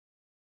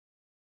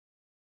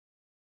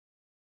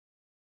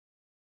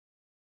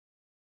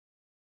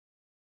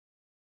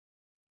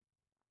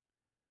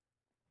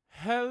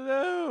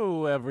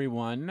Hello,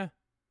 everyone.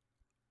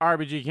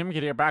 RBG Kim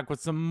Kid here, back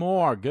with some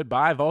more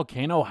Goodbye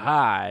Volcano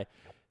High.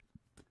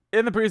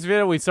 In the previous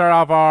video, we start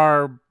off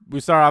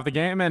the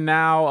game, and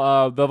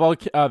now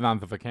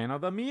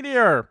the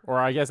meteor, or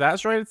I guess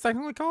asteroid, it's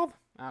technically called.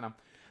 I don't know.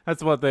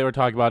 That's what they were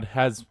talking about,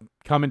 has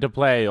come into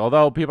play.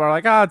 Although people are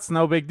like, "Oh, it's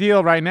no big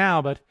deal right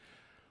now," but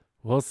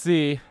we'll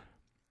see.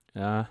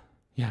 Yeah,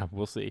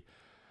 we'll see.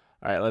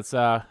 All right, let's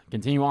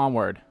continue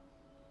onward.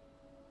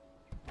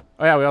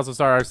 Oh yeah, we also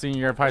started our senior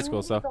year of high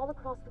school, so. All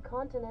across the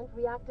continent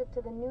reacted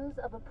to the news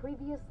of a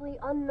previously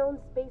unknown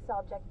space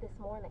object this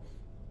morning.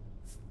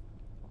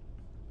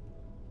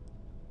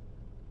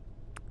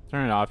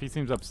 Turn it off. He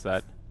seems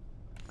upset.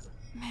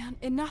 Man,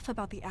 enough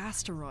about the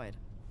asteroid.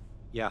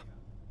 Yeah,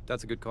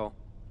 that's a good call.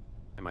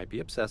 I might be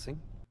obsessing.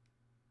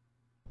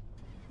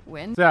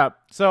 When? Yeah,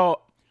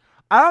 so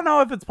I don't know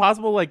if it's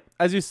possible, like,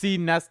 as you see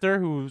Nestor,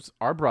 who's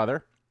our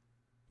brother,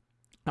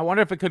 I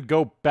wonder if it could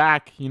go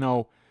back, you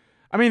know.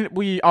 I mean,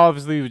 we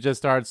obviously just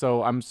started,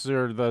 so I'm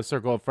sure the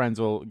circle of friends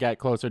will get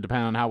closer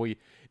depending on how we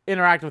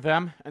interact with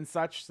them and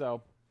such.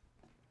 So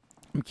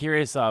I'm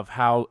curious of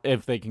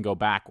if they can go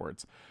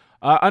backwards.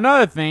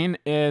 Another thing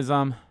is,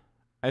 I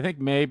think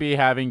maybe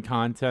having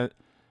constant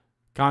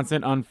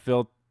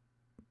unfiltered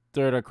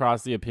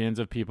across the opinions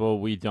of people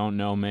we don't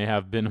know may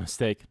have been a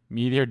mistake.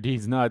 Meteor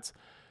D's nuts.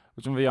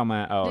 Which one of y'all,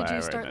 man? Oh, did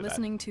you start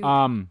listening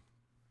to?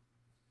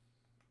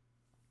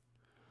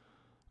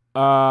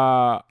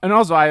 And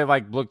also I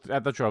looked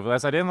at the trophy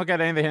list. I didn't look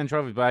at any of the hidden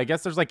trophies, but I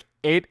guess there's like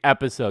 8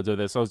 episodes of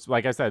this. So it's,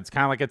 like I said, it's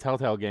kind of like a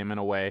Telltale game in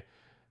a way.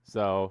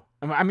 So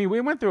I mean,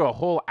 we went through a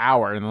whole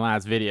hour in the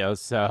last video.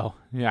 So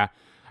yeah,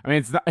 I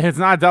mean, it's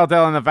not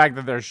Telltale in the fact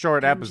that they're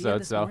short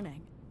episodes. So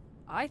morning.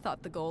 I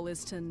thought the goal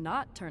is to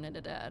not turn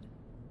into dead.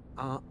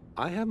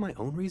 I have my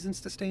own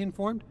reasons to stay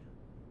informed.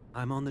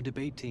 I'm on the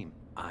debate team.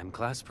 I'm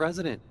class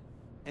president,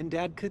 and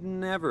Dad could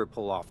never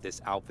pull off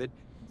this outfit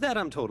that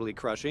I'm totally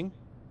crushing.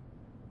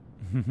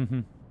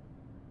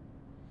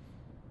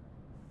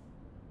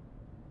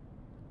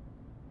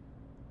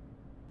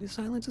 This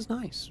silence is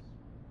nice.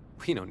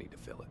 We don't need to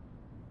fill it.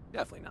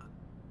 Definitely not.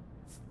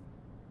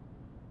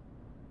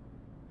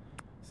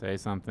 say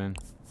something.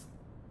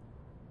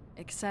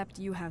 Except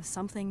you have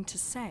something to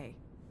say.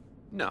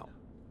 No.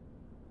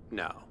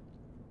 No.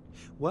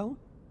 Well,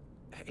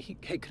 hey,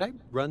 could I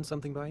run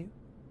something by you?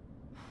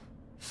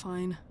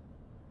 Fine.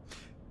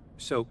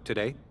 So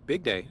today,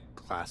 big day,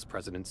 class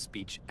president's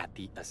speech at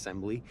the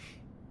assembly.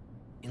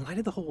 In light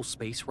of the whole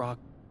space rock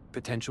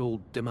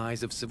potential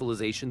demise of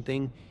civilization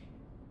thing,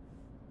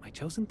 my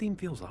chosen theme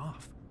feels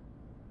off.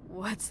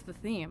 What's the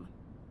theme?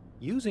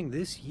 Using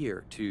this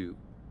year to,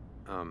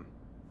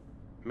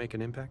 make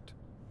an impact.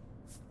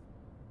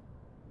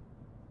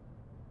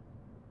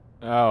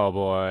 Oh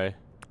boy.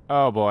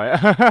 Oh boy.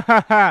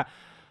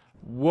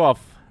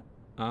 Woof.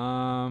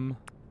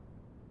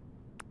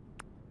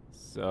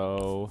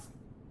 So.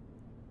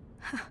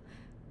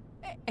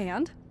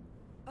 And?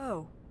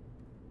 Oh.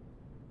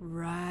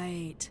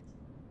 Right.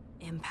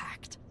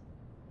 Impact.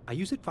 I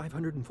use it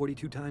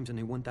 542 times in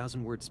a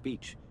 1,000-word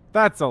speech.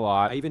 That's a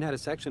lot. I even had a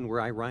section where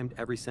I rhymed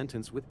every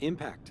sentence with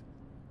impact.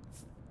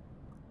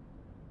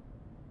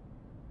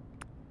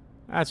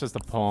 That's just a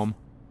poem.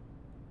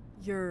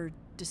 You're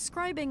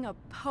describing a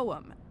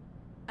poem.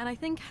 And I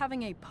think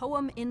having a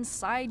poem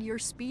inside your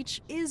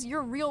speech is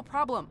your real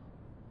problem.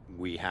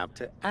 We have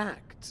to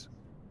act.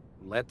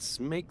 Let's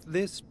make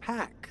this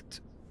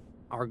pact.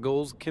 Our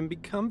goals can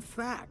become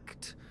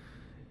fact.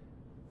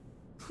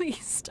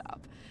 Please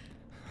stop.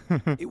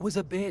 It was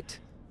a bit.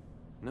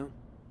 No,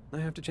 I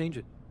have to change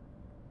it.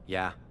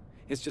 Yeah,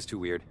 it's just too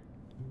weird.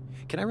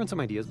 Can I run some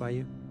ideas by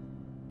you?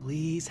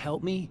 Please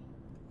help me.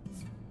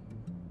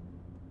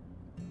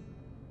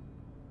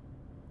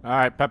 All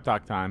right, pep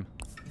talk time.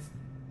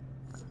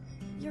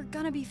 You're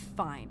gonna be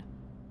fine.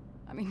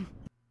 I mean...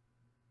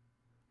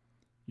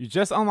 You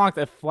just unlocked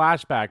a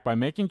flashback. By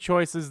making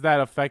choices that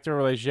affect your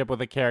relationship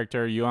with a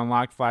character, you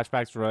unlock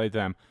flashbacks related to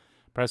them.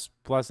 Press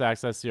plus to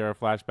access your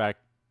flashback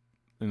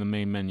in the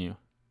main menu.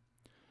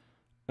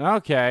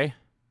 Okay.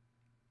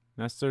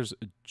 Nestor's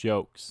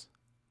jokes.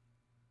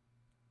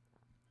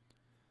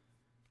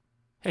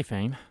 Hey,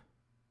 Fang.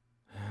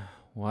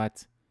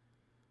 What?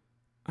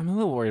 I'm a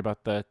little worried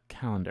about the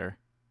calendar.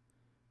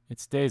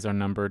 Its days are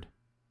numbered.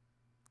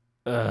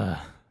 Ugh.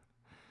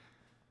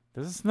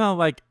 Does it smell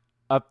like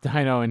up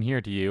dino in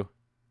here to you?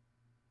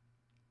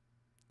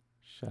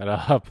 Shut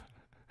up.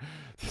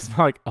 Does it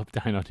smell like up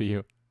dino to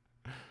you?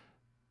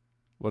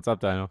 What's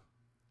up, dino?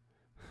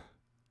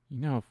 You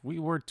know, if we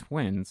were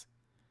twins...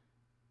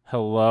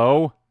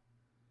 Hello?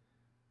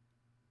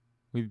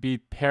 We'd be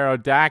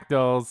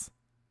pterodactyls.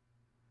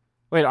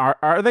 Wait,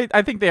 are they?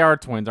 I think they are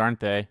twins, aren't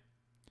they?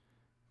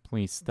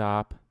 Please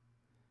stop.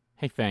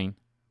 Hey, Fang.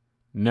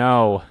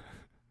 No.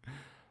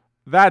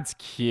 That's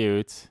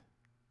cute.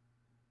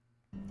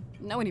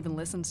 No one even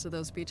listens to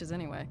those speeches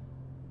anyway.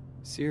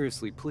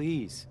 Seriously,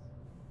 please.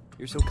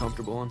 You're so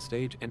comfortable on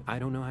stage, and I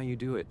don't know how you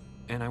do it,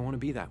 and I want to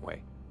be that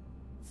way.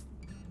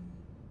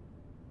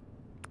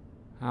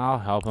 I'll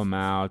help him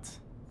out.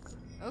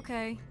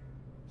 Okay,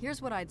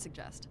 here's what I'd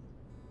suggest.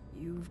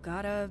 You've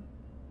gotta...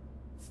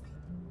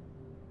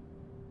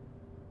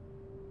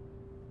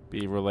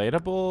 Be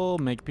relatable,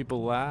 make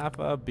people laugh,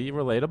 be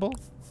relatable?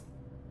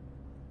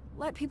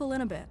 let people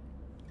in a bit.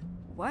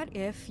 What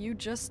if you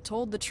just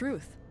told the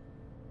truth?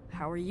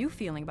 How are you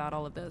feeling about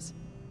all of this?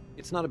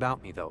 It's not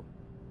about me, though.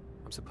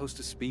 I'm supposed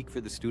to speak for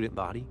the student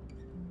body.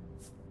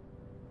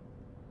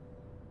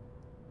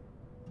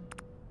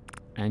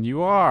 And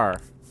you are.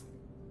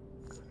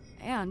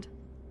 And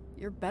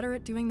you're better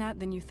at doing that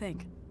than you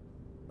think.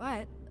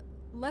 But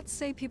let's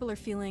say people are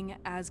feeling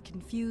as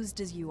confused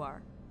as you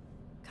are.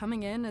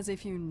 Coming in as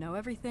if you know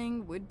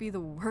everything would be the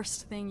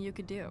worst thing you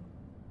could do.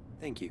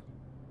 Thank you.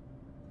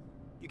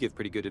 You give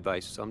pretty good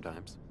advice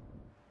sometimes.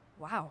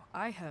 Wow,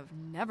 I have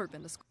never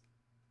been to school.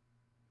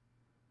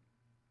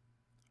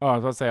 Oh, I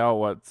was about to say, oh,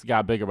 what's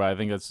got bigger, but I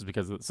think that's just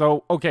because of...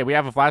 So, okay, we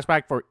have a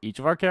flashback for each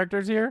of our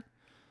characters here.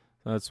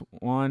 So that's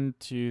 1,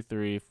 2,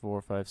 3,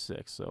 4, 5,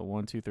 6. So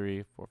 1, 2,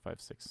 3, 4,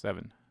 5, 6,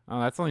 7. Oh,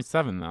 that's only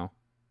 7, though.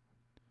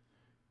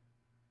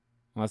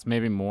 Unless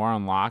maybe more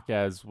unlock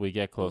as we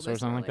get closer or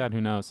something like that. Who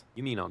knows?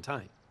 You mean on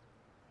time?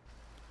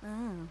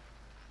 Oh,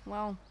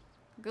 well,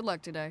 good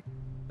luck today.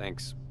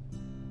 Thanks.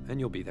 And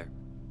you'll be there.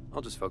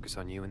 I'll just focus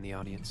on you and the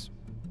audience.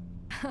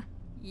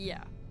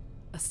 Yeah.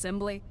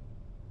 Assembly?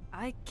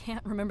 I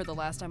can't remember the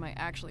last time I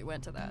actually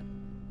went to that.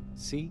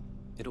 See?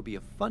 It'll be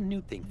a fun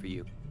new thing for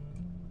you.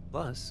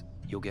 Plus,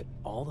 you'll get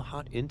all the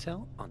hot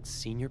intel on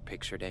senior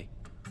picture day.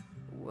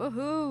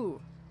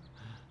 Woohoo!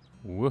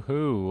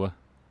 Woohoo.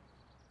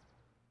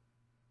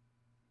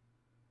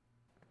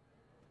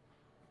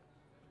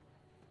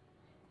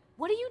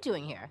 What are you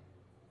doing here?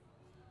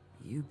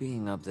 You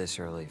being up this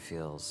early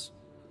feels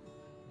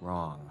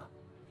wrong.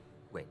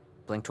 Wait,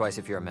 blink twice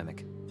if you're a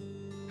mimic.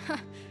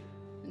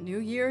 New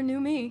year,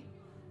 new me.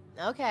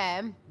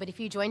 Okay, but if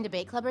you join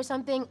debate club or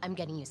something, I'm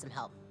getting you some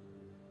help.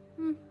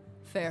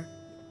 Fair.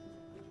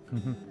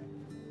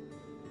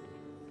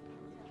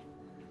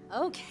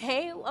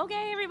 Okay,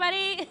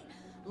 everybody.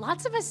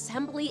 Lots of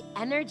assembly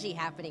energy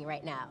happening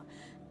right now.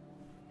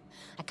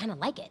 I kind of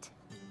like it.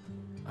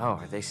 Oh,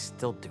 are they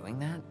still doing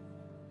that?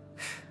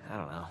 I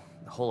don't know.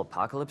 The whole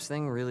apocalypse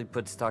thing really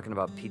puts talking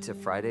about Pizza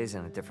Fridays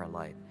in a different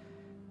light.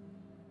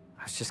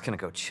 I was just gonna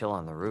go chill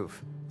on the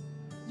roof.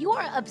 You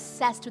are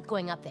obsessed with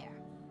going up there.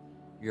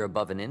 You're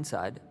above and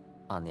inside,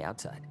 on the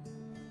outside.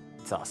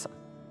 It's awesome.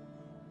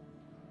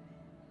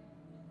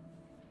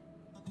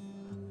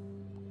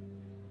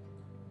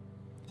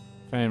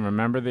 Fang,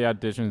 remember the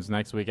auditions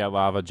next week at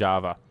Lava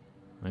Java.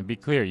 Let me be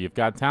clear, you've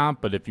got talent,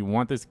 but if you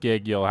want this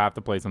gig, you'll have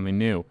to play something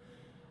new.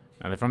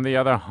 Now, they're from the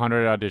other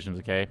 100 auditions,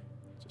 okay?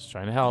 Just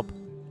trying to help.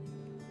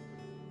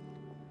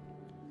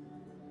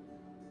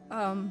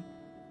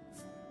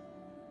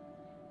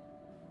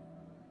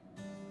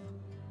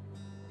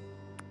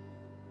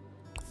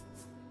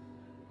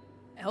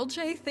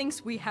 LJ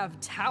thinks we have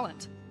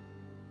talent.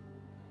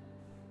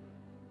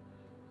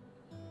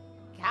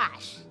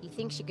 Gosh, you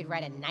think she could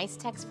write a nice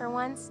text for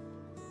once?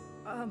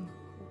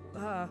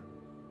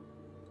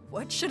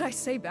 What should I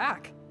say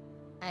back?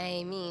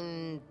 I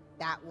mean,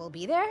 that will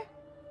be there?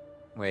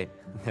 Wait,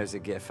 there's a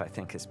GIF I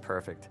think is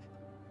perfect.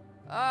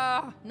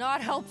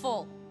 Not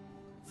helpful.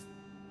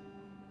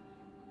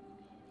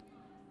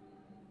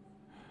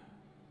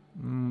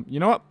 You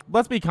know what?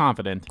 Let's be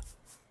confident.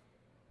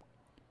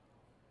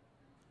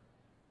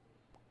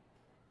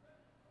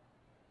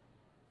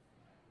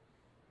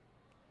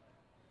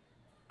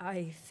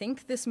 I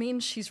think this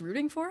means she's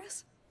rooting for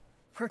us?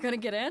 We're gonna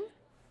get in?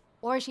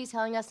 Or she's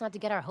telling us not to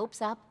get our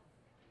hopes up.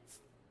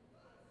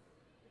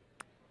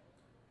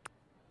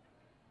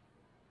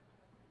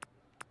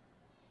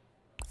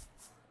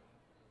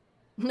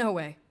 No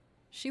way.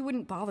 She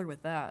wouldn't bother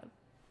with that.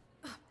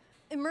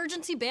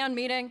 Emergency band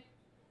meeting.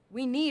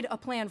 We need a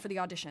plan for the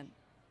audition.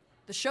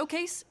 The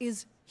showcase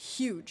is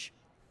huge.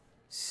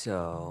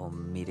 So,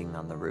 meeting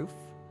on the roof?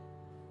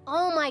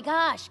 Oh my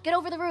gosh, get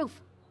over the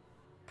roof.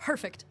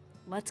 Perfect.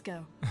 Let's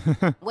go.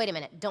 Wait a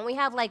minute, don't we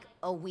have like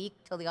a week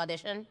till the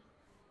audition?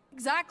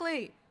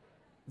 Exactly.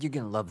 You're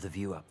gonna love the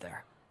view up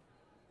there.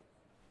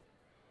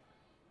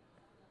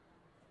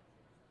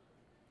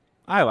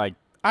 I've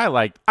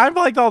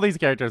liked all these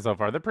characters so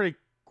far. They're pretty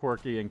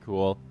quirky and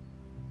cool.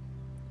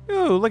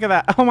 Ooh, look at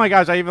that. Oh my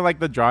gosh, I even like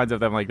the drawings of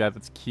them like that.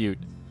 That's cute.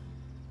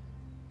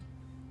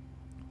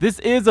 This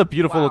is a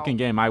beautiful looking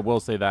game, I will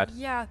say that.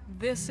 Yeah,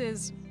 this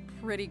is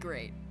pretty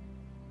great.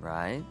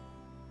 Right?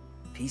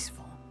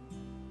 Peaceful.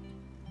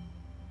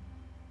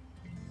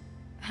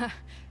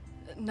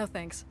 No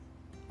thanks.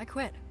 I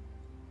quit.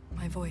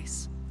 My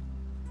voice.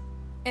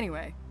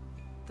 Anyway,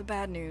 the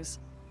bad news.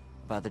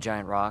 About the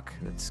giant rock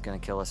that's gonna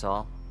kill us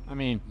all? I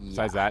mean,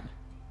 besides that.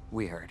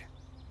 We heard.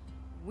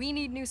 We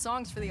need new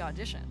songs for the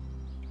audition.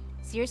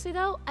 Seriously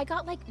though, I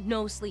got like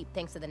no sleep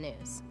thanks to the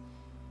news.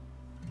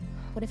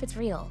 What if it's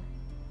real?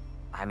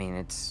 I mean,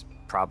 it's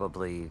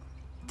probably,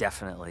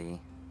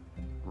 definitely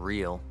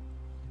real.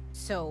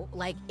 So,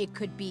 like, it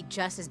could be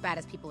just as bad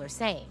as people are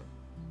saying.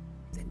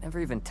 They'd never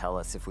even tell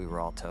us if we were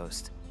all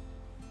toast.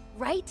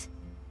 Right?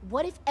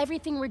 What if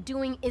everything we're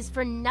doing is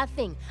for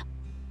nothing?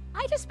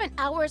 I just spent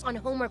hours on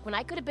homework when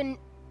I could have been,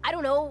 I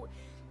don't know,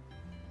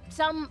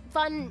 some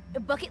fun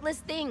bucket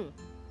list thing.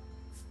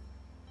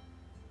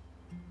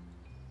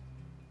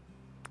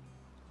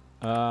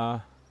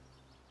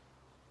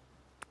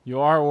 You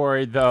are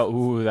worried though.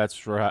 Ooh,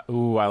 that's right.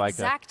 Ooh, I like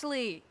that.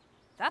 Exactly.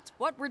 That's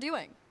what we're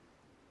doing.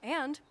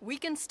 And we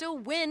can still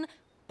win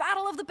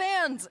Battle of the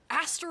Bands,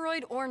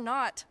 asteroid or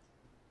not.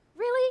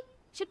 Really?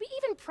 Should we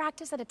even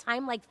practice at a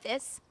time like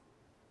this?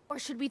 Or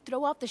should we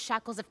throw off the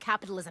shackles of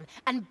capitalism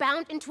and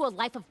bound into a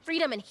life of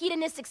freedom and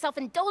hedonistic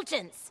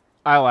self-indulgence?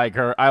 I like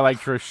her. I like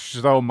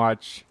Trish so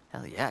much.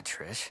 Hell yeah,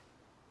 Trish.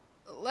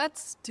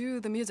 Let's do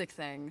the music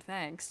thing,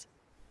 thanks.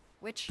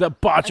 Which,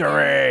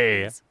 Debauchery!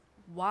 again, is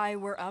why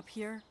we're up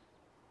here.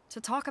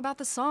 To talk about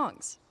the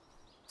songs.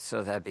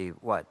 So that'd be,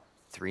 what,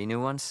 3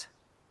 new ones?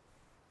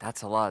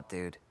 That's a lot,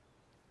 dude.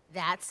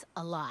 That's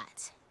a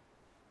lot.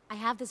 I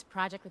have this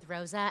project with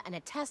Rosa and a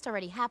test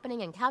already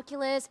happening in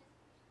calculus,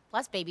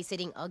 plus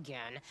babysitting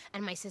again,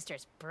 and my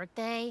sister's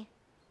birthday.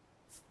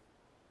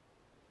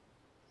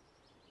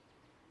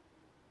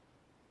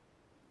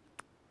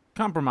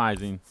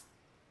 Compromising.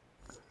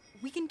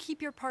 We can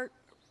keep your part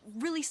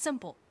really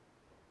simple.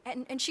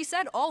 And she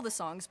said all the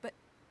songs, but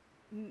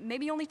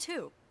maybe only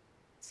 2.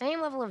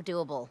 Same level of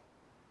doable.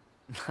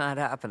 Not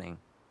happening.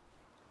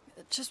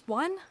 Just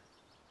 1?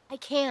 I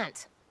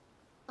can't.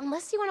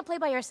 Unless you want to play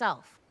by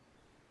yourself.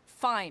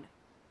 Fine.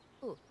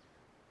 Ooh.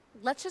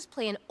 Let's just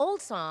play an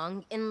old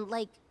song in,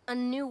 like, a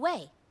new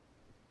way.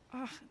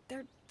 Ugh,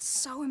 they're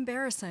so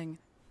embarrassing.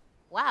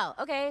 Wow,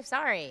 okay,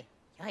 sorry.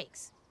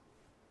 Yikes.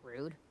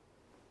 Rude.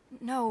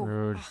 No,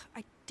 Rude.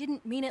 I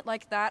didn't mean it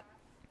like that.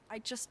 I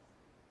just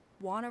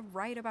want to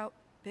write about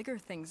bigger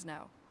things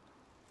now.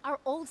 Our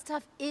old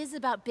stuff is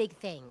about big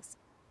things.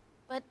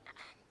 But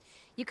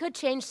you could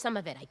change some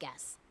of it, I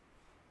guess.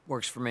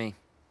 Works for me.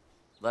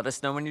 Let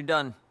us know when you're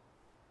done.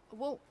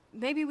 Well,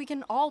 maybe we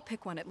can all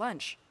pick one at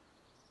lunch.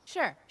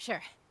 Sure,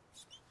 sure.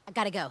 I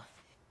gotta go.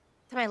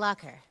 To my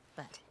locker,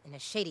 but in a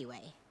shady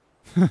way.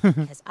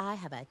 Because I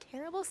have a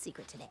terrible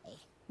secret today.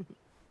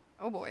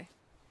 Oh boy.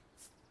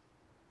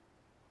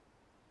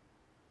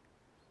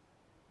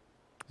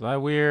 Is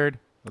that weird?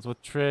 What's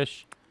with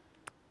Trish?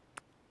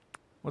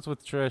 What's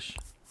with Trish?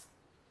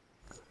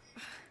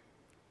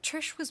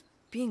 Trish was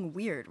being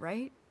weird,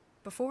 right?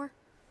 Before?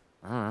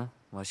 I don't know.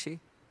 Was she?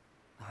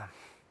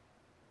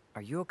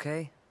 Are you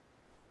okay?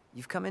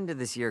 You've come into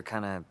this year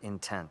kind of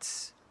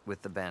intense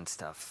with the band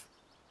stuff.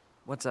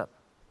 What's up?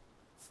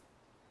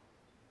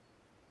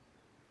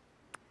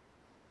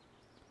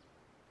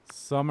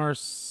 Summer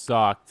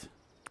sucked.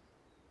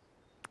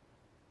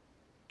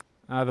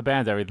 The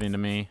band's everything to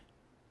me.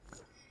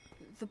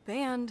 The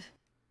band...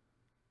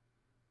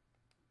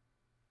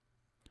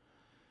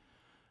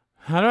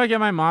 How do I get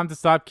my mom to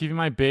stop keeping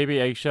my baby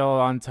eggshell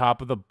on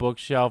top of the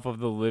bookshelf of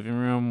the living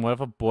room? What if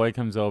a boy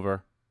comes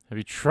over? Have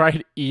you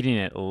tried eating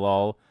it,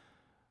 lol?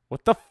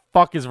 What the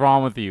fuck is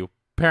wrong with you?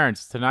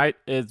 Parents, tonight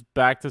is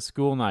back to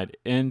school night.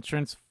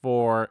 Entrance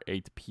for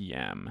 8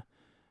 p.m.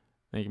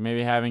 Think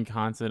maybe having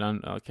constant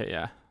on... Okay,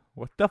 yeah.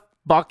 What the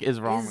fuck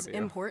is wrong with you?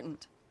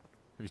 important.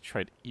 Have you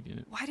tried eating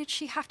it? Why did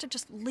she have to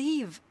just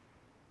leave?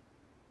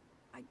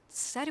 I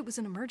said it was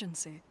an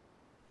emergency.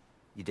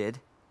 You did?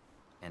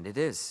 And it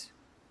is.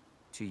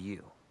 To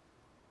you.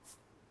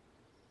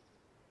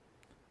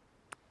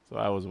 So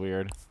that was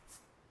weird.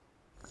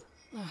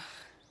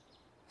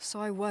 So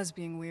I was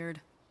being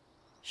weird.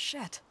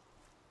 Shit.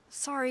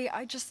 Sorry,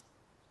 it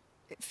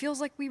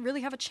feels like we really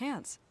have a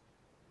chance.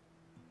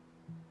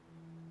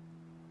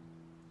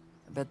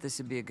 I bet this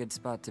would be a good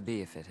spot to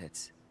be if it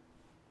hits.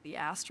 The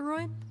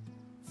asteroid?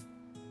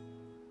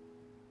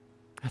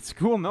 That's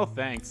cool, no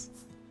thanks.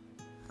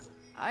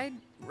 I'd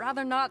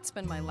rather not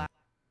spend my last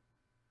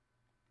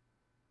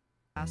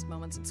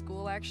moments at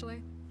school,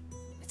 actually.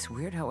 It's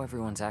weird how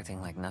everyone's acting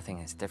like nothing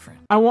is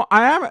different.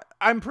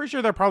 I'm pretty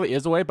sure there probably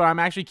is a way, but I'm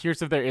actually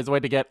curious if there is a way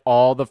to get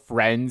all the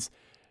friends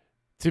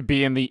to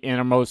be in the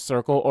innermost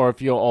circle, or if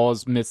you'll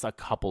always miss a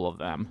couple of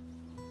them.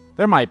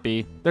 There might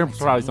be. There's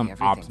probably some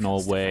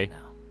optional way.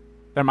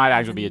 There might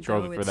actually be a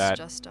trophy for that,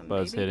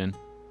 but it's hidden.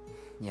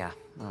 Yeah,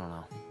 I don't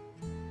know.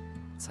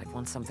 It's like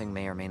once something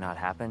may or may not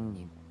happen,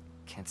 you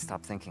can't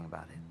stop thinking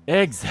about it.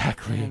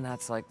 Exactly. And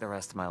that's like the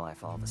rest of my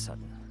life all of a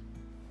sudden.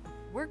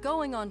 We're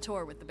going on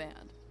tour with the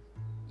band.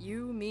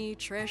 You, me,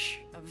 Trish,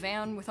 a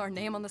van with our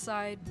name on the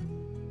side.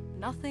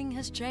 Nothing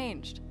has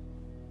changed.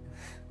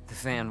 The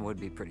van would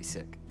be pretty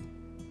sick.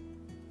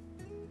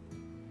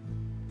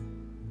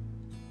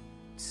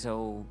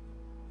 So,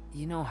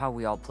 you know how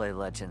we all play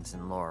Legends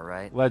and Lore,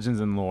 right? Legends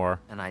and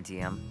Lore. An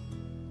IDM?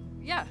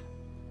 Yeah.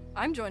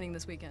 I'm joining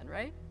this weekend,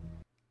 right?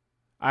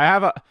 I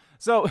have a...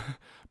 So,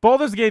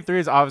 Baldur's Gate 3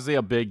 is obviously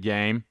a big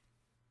game.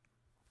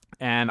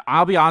 And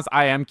I'll be honest,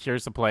 I am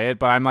curious to play it,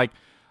 but I'm a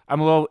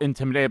little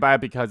intimidated by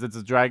it because it's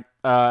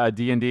a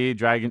D&D,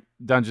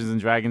 Dungeons and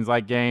Dragons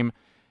like game.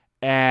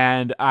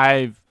 And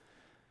I've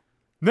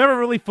never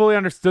really fully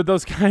understood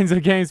those kinds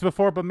of games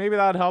before, but maybe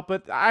that would help.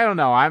 But I don't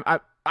know.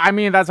 I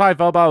mean, that's how I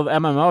felt about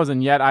MMOs,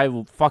 and yet I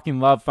fucking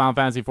love Final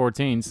Fantasy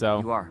 14,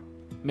 so... You are.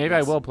 Maybe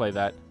Yes. I will play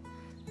that.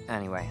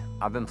 Anyway,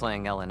 I've been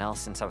playing L&L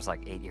since I was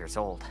like 8 years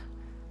old.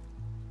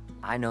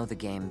 I know the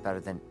game better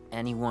than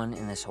anyone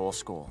in this whole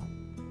school.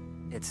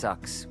 It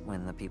sucks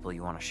when the people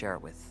you want to share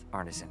it with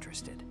aren't as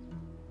interested.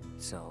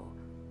 So,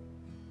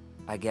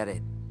 I get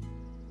it,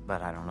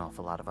 but I don't know if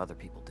a lot of other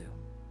people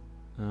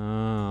do.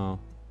 Oh.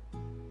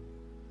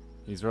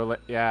 He's really...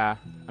 Yeah.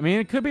 I mean,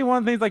 it could be one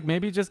of the things, like,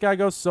 maybe you just gotta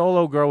go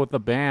solo girl with the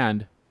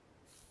band.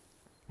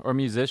 Or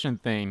musician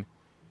thing.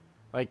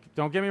 Like,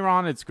 don't get me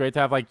wrong, it's great to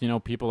have, like, you know,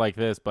 people like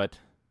this, but...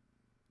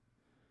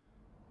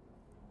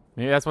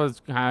 Maybe that's what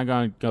it's kind of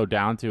going to go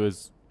down to,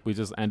 is we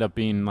just end up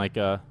being, like,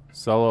 a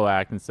solo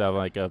act instead of,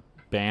 like, a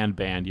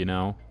band, you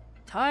know?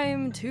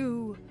 Time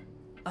to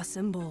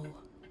assemble.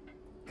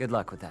 Good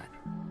luck with that.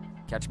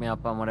 Catch me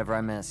up on whatever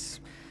I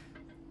miss.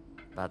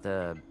 About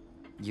the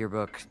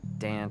yearbook,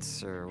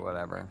 dance, or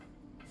whatever.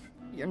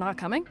 You're not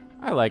coming?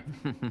 I like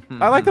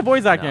the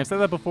voice acting, I've said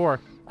that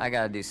before. I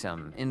gotta do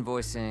some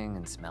invoicing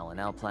and some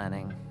L&L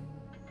planning.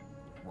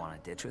 Wanna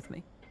ditch with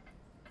me?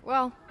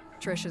 Well,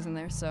 Trish isn't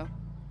there, so...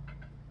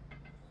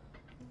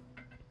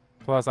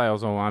 Plus, I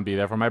also want to be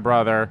there for my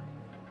brother.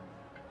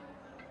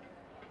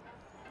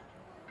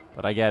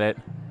 But I get it.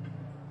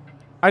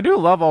 I do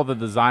love all the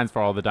designs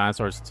for all the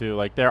dinosaurs, too.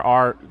 Like, they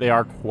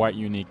are quite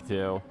unique,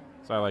 too.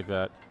 So I like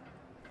that.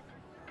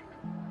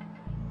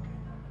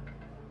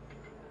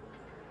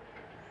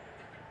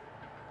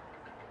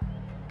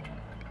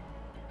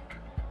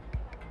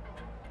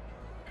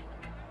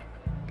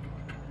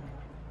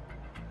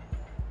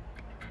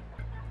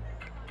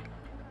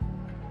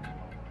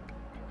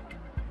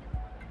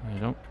 I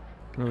don't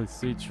really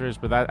see Trish,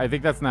 but I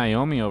think that's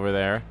Naomi over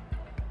there.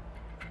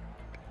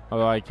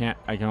 Although I can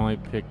only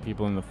pick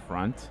people in the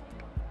front.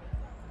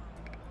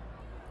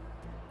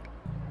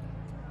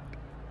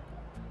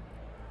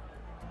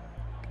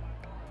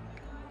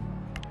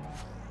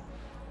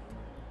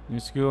 New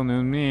school,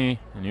 new me,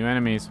 and new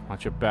enemies.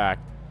 Watch your back.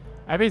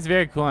 I think it's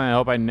very cool, and I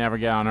hope I never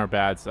get on her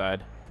bad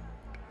side.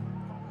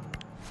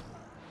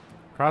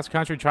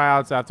 Cross-country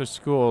tryouts after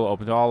school,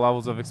 open to all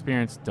levels of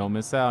experience. Don't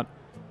miss out.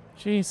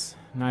 Jeez,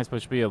 nice, but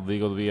it should be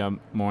illegal to be a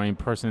morning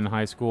person in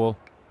high school.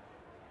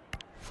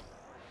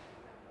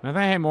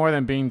 Nothing I hate more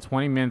than being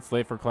 20 minutes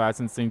late for class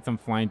and seeing some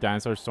flying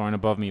dinosaurs soaring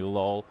above me,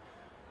 lol.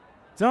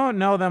 Don't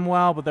know them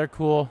well, but they're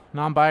cool.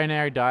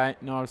 Non-binary,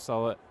 no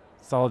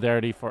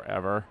solidarity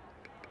forever.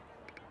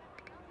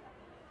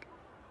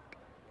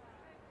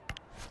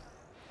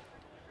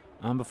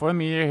 Before the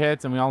meteor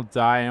hits and we all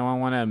die, anyone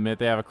want to admit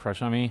they have a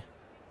crush on me?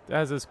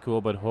 Daz is cool,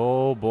 but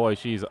oh boy,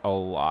 she's a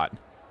lot.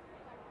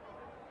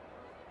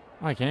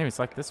 Oh, I can't even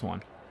select this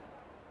one.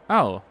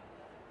 Oh.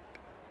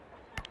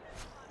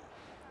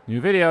 New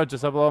video,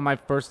 just upload my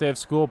first day of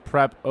school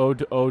prep ode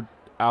to ode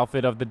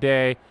outfit of the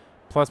day,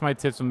 plus my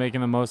tips for making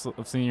the most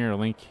of senior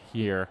link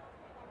here.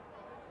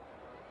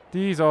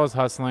 Dee's always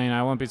hustling.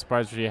 I wouldn't be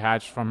surprised if she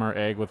hatched from her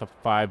egg with a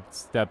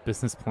 5-step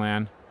business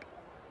plan.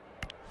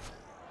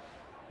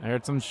 I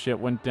heard some shit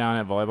went down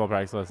at volleyball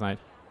practice last night.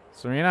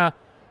 Serena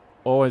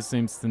always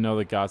seems to know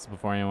the gossip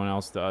before anyone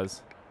else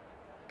does.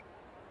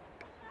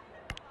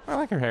 I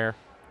like her hair.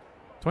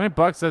 20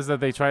 bucks says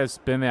that they try to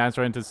spin the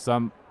answer into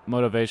some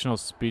motivational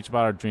speech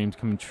about our dreams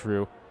coming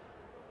true.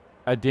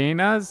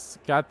 Adina's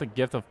got the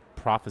gift of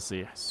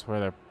prophecy. I swear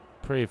they're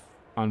pretty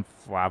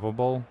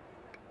unflappable.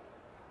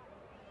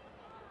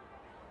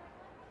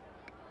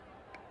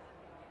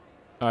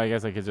 Oh, I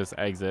guess I could just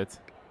exit.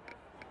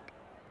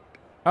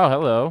 Oh,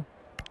 hello.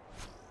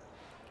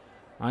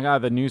 My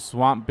god, the new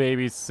Swamp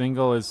Baby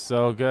single is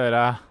so good.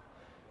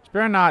 She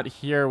better not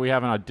hear we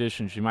have an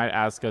audition. She might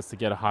ask us to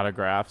get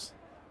autographs.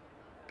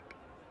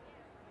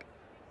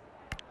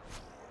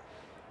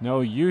 No,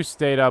 you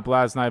stayed up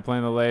last night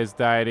playing the latest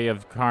Deity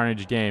of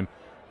Carnage game.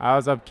 I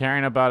was up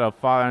caring about a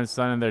father and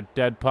son and their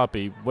dead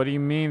puppy. What do you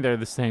mean they're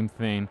the same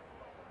thing?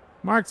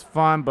 Mark's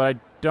fun, but I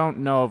don't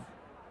know if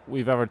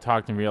we've ever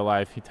talked in real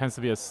life. He tends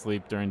to be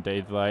asleep during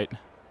daylight.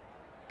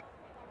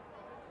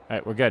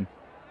 Alright, we're good.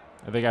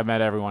 I think I've met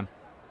everyone.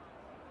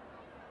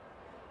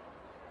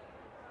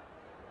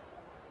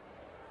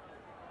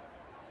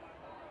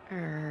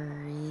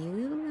 Are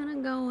you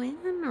gonna go in,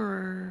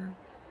 or...?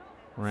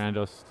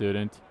 Rando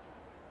student.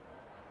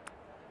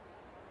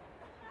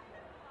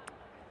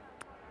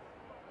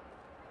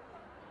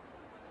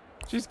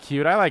 She's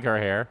cute. I like her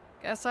hair.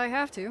 Guess I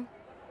have to.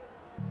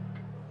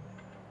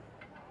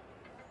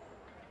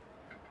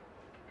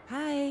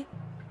 Hi.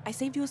 I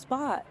saved you a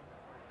spot.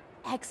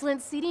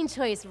 Excellent seating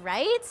choice,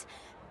 right?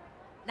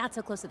 Not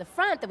so close to the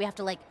front that we have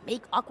to, like,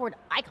 make awkward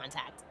eye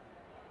contact.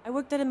 I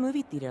worked at a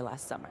movie theater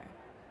last summer,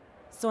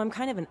 so I'm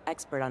kind of an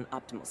expert on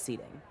optimal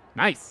seating.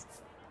 Nice.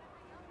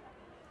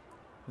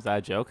 Was that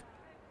a joke?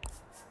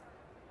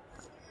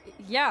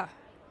 Yeah,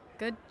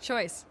 good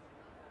choice.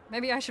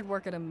 Maybe I should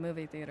work at a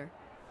movie theater.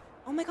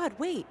 Oh my god,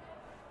 wait.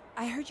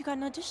 I heard you got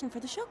an audition for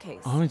the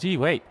showcase. Oh, gee,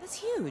 wait.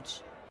 That's huge.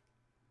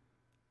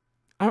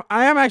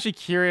 I am actually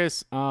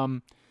curious.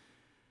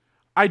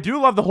 I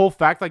do love the whole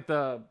fact, like,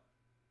 the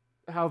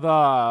how the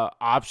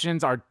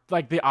options are,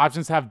 like, the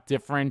options have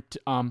different,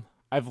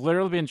 I've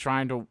literally been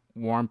trying to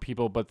warn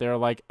people, but they're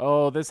like,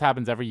 oh, this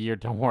happens every year,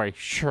 don't worry.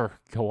 Sure,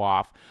 go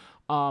off.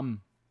 I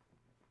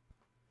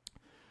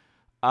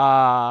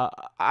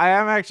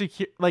am actually,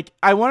 like,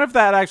 I wonder if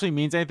that actually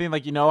means anything.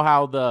 Like, you know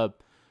how the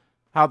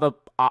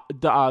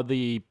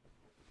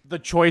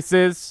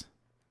choices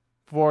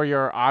for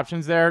your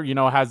options there, you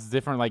know, has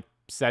different, like,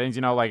 settings,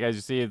 you know, like, as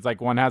you see, it's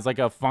like one has like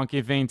a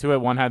funky thing to it,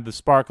 one had the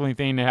sparkling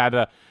thing, it had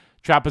a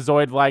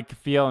trapezoid-like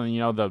feel, and, you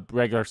know, the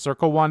regular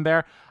circle one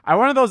there. I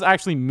wonder if those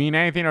actually mean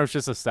anything, or it's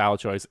just a style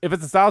choice. If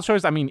it's a style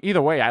choice, I mean,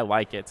 either way, I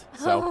like it.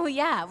 So. Oh,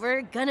 yeah,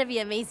 we're gonna be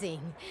amazing.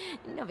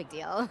 No big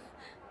deal.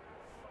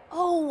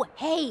 Oh,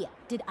 hey,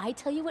 did I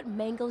tell you what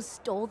Mango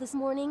stole this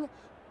morning?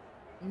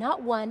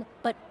 Not 1,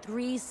 but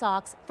 3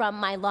 socks from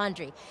my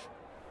laundry.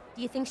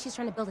 Do you think she's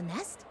trying to build a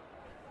nest?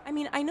 I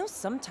mean, I know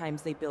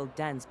sometimes they build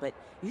dens, but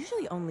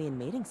usually only in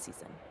mating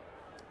season.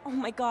 Oh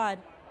my god.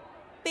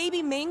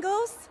 Baby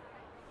mangoes?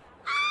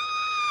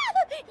 Ah!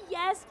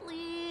 Yes,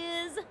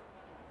 please.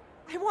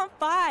 I want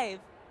 5.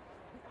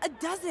 A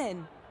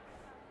dozen.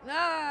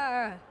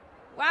 Ah,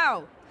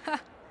 wow.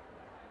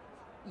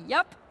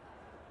 Yup.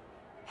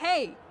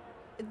 Hey,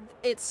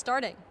 it's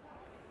starting.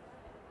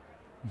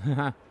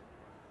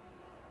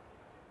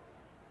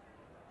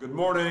 Good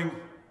morning.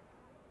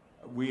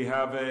 We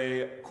have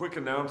a quick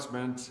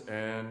announcement,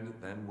 and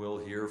then we'll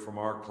hear from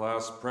our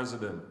class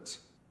president.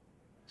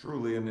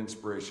 Truly an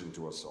inspiration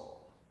to us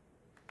all.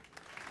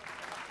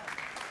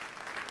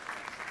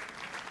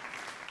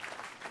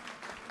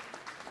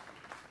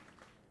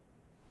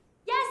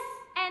 Yes,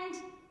 and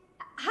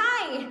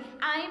hi,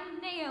 I'm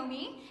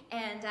Naomi,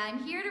 and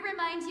I'm here to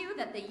remind you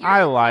that the year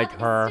I like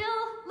club her. is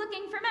still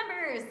looking for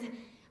members.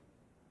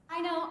 I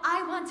know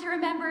I want to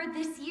remember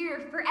this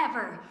year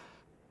forever.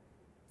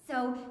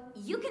 So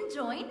you can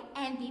join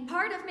and be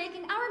part of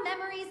making our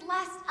memories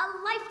last a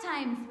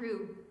lifetime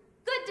through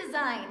good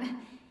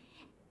design.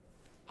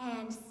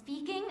 And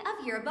speaking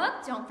of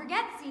yearbook, don't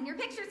forget senior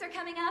pictures are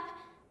coming up.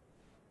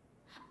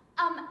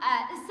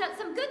 So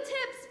some good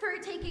tips for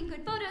taking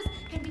good photos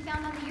can be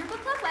found on the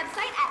Yearbook Club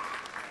website at...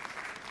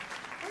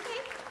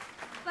 Okay.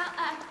 Well,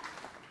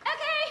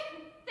 okay.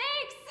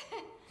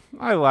 Thanks.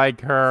 I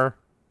like her.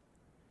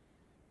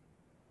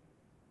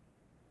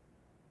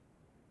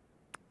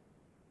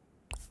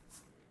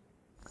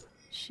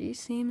 She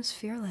seems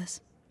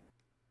fearless.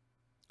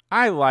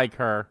 I like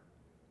her.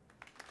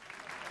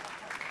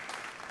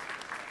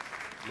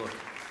 Look,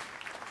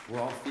 we're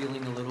all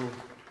feeling a little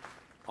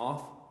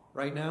off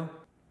right now.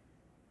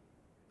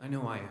 I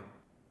know I am.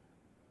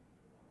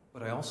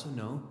 But I also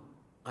know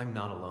I'm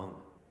not alone.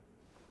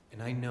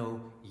 And I know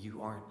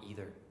you aren't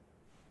either.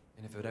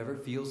 And if it ever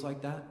feels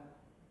like that,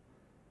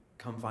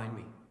 come find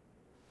me.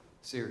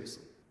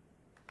 Seriously.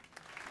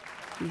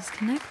 He's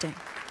connecting.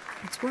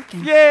 It's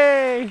working.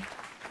 Yay!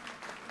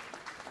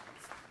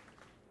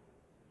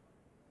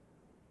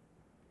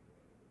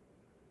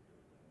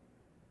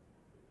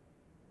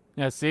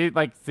 Yeah, see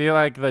like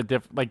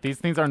the like these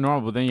things are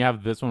normal, but then you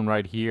have this one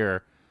right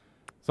here.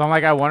 So I'm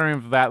like, I wondering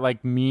if that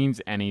like means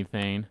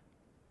anything.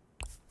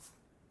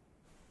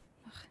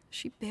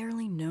 She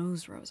barely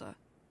knows Rosa.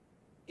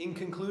 In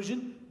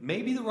conclusion,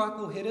 maybe the rock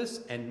will hit us,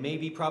 and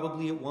maybe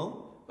probably it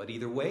won't. But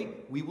either way,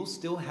 we will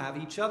still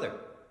have each other.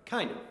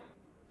 Kind of.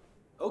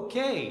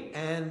 Okay,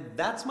 and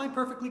that's my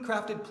perfectly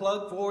crafted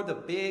plug for the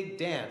big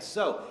dance.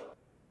 So,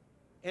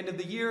 end of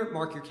the year,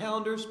 mark your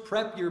calendars,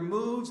 prep your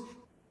moves.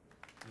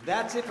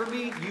 That's it for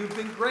me. You've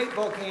been great,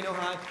 Volcano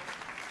High.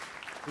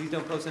 Please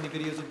don't post any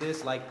videos of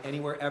this, like,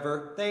 anywhere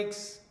ever.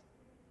 Thanks.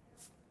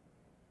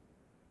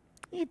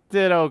 You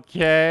did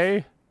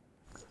okay.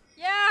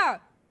 Yeah!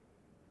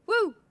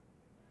 Woo!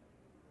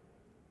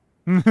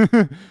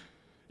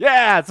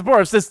 Yeah, support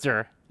our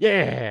sister.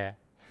 Yeah.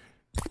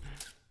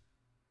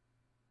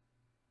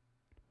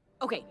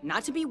 Okay,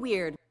 not to be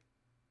weird.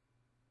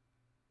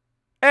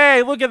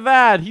 Hey, look at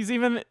that. He's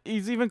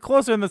even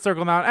closer in the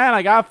circle now. And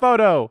I got a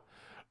photo.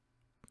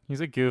 He's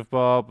a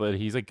goofball, but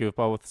he's a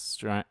goofball with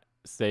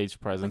stage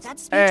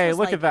presence. Hey,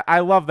 look at that.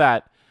 I love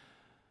that.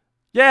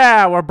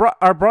 Yeah,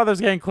 our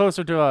brother's getting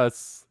closer to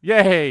us.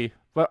 Yay.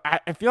 But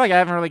I feel like I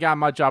haven't really got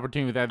much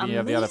opportunity with any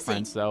of the other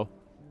friends, so.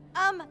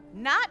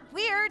 Not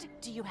weird.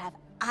 Do you have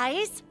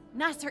eyes?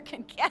 Nasser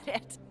can get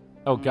it.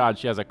 Oh God,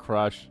 she has a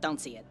crush.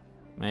 Don't see it.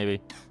 Maybe.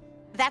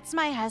 That's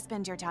my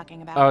husband you're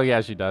talking about. Oh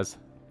yeah, she does.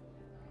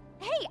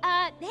 Hey,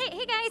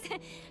 hey guys.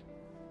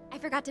 I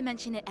forgot to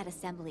mention it at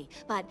assembly,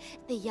 but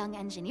the Young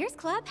Engineers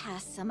Club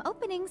has some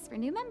openings for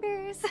new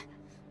members.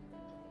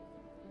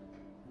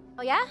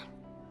 Oh, yeah?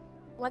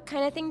 What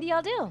kind of thing do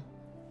y'all do?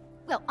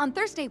 Well, on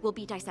Thursday we'll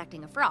be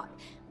dissecting a frog.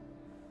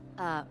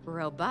 A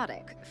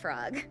robotic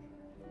frog.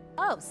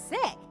 Oh,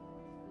 sick.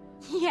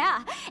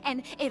 Yeah,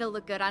 and it'll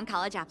look good on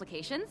college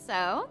applications,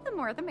 so the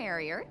more the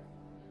merrier.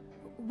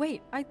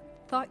 Wait, I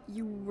thought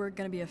you were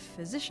gonna be a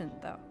physician,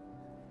 though.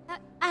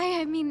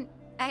 I mean,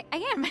 I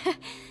am.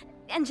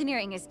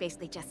 Engineering is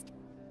basically just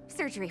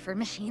surgery for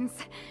machines.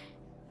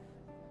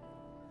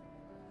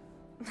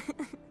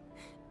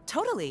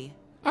 Totally.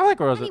 I like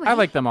Roses. I Anyway,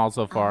 like them all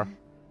so far.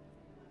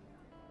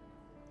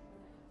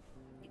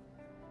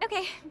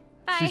 Okay,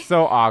 bye. She's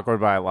so awkward,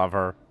 but I love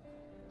her.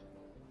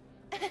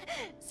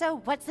 So,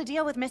 what's the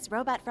deal with Miss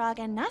Robot Frog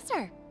and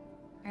Nasser?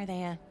 Are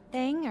they a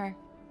thing, or?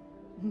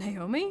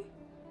 Naomi?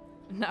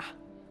 Nah.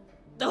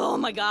 Oh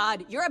my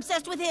god, you're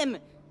obsessed with him!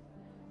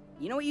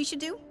 You know what you should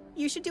do?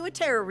 You should do a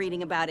tarot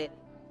reading about it.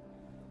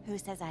 Who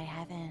says I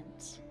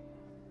haven't?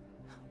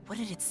 What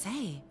did it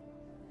say?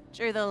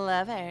 True the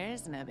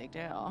lovers, no big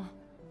deal.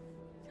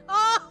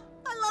 Oh,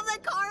 I love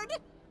that card!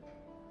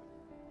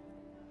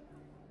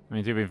 I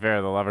mean, to be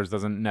fair, the lovers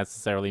doesn't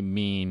necessarily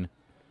mean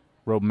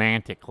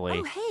romantically.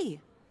 Oh, hey!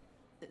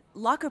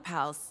 Locker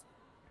pals.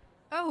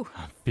 Oh,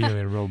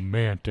 Feeling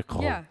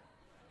romantical. yeah.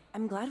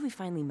 I'm glad we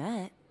finally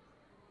met.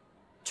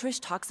 Trish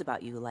talks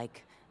about you,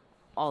 like,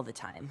 all the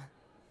time.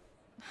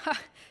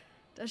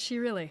 Does she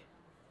really?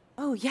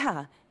 Oh,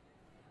 yeah.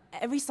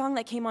 Every song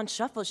that came on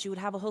Shuffle, she would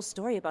have a whole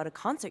story about a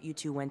concert you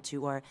two went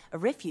to or a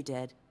riff you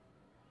did.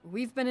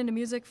 We've been into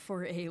music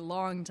for a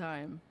long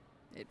time.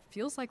 It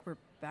feels like we're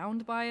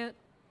bound by it.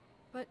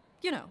 But,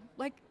 you know,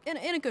 like, in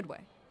a good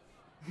way.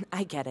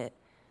 I get it.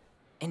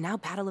 And now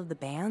Battle of the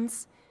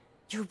Bands?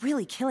 You're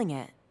really killing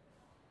it.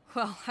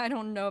 Well, I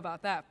don't know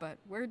about that, but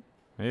we're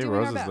Maybe doing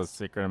Rose our is the best.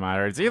 secret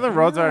admirer. It's either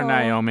Rosa or know.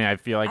 Naomi. I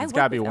feel like I it's work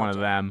got to be with one of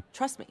LJ. them.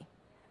 Trust me.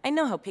 I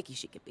know how picky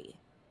she could be.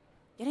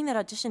 Getting that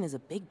audition is a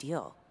big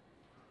deal.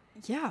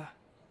 Yeah.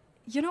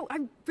 You know, I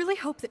really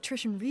hope that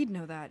Trish and Reed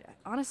know that.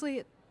 Honestly,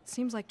 it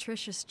seems like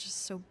Trish is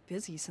just so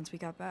busy since we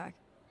got back.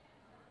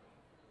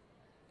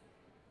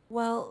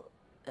 Well,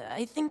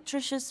 I think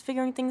Trisha's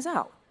figuring things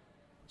out.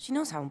 She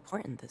knows how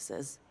important this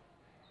is.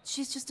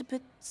 She's just a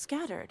bit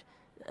scattered,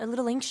 a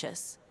little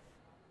anxious.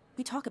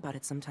 We talk about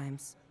it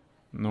sometimes.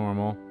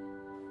 Normal.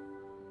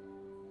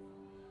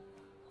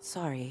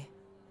 Sorry.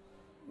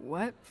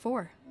 What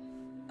for?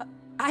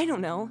 I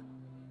don't know.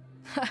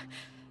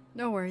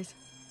 No worries.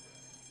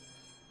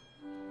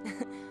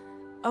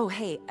 Oh,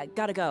 hey, I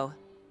gotta go.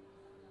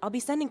 I'll be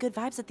sending good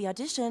vibes at the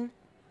audition.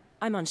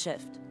 I'm on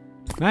shift.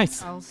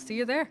 Nice. I'll see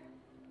you there.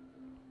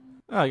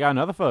 Oh, I got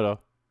another photo.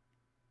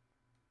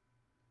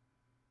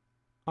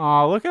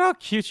 Oh, look at how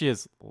cute she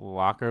is.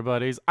 Locker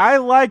buddies. I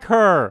like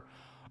her.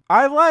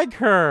 I like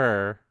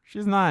her.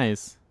 She's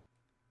nice.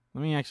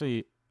 Let me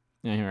actually...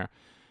 Yeah, here.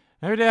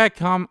 Every day I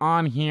come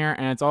on here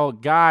and it's all,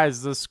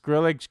 guys, the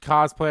Skrillex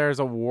cosplayer is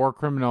a war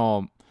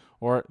criminal.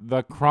 Or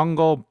the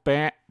Krungle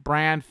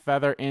brand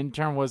feather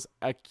intern was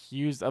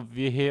accused of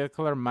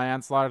vehicular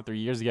manslaughter 3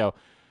 years ago.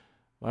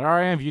 What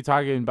are any of you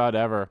talking about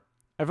ever?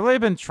 I've really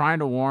been trying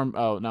to warn...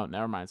 Oh, no,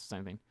 never mind. It's the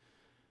same thing.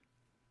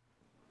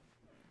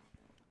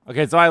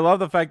 Okay, so I love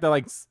the fact that,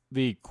 like,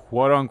 the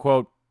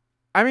quote-unquote...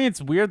 I mean,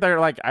 it's weird that,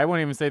 like, I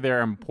wouldn't even say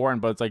they're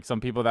important, but it's, like, some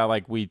people that,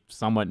 like, we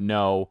somewhat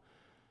know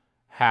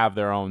have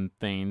their own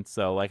thing.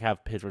 So, like,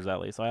 have pictures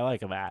at least. So I like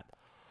that.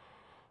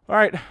 All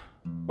right.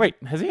 Wait,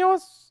 has he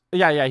always...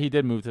 Yeah, he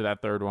did move to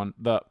that third one.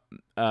 The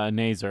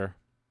Nazar.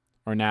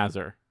 Or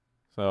Nazar.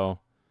 So...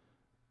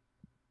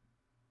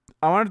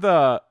 I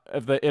wonder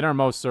if the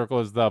innermost circle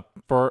is the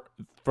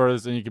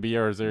furthest in you could be,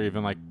 or is there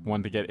even, like,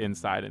 one to get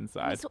inside?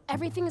 So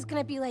everything's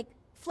gonna be, like,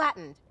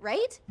 flattened,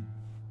 right?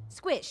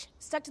 Squish,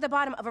 stuck to the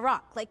bottom of a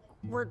rock, like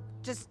we're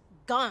just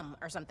gum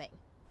or something.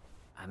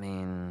 I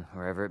mean,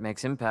 wherever it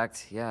makes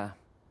impact, yeah.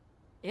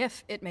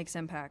 If it makes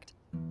impact.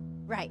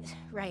 Right.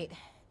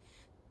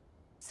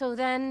 So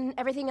then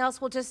everything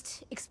else will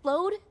just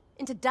explode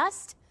into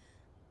dust?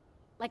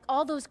 Like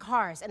all those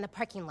cars in the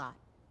parking lot.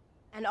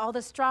 And all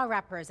the straw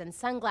wrappers and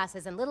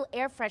sunglasses and little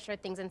air freshener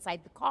things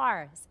inside the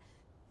cars.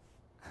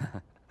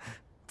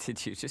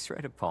 Did you just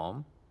write a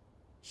poem?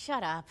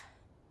 Shut up.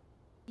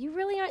 You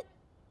really aren't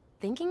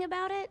thinking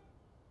about it?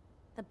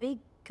 The big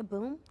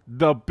kaboom?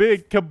 The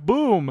big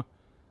kaboom!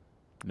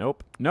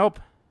 Nope.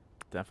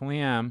 Definitely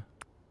am.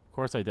 Of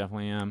course I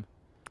definitely am.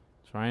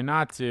 Trying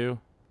not to.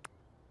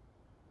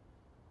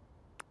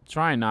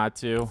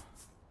 Well,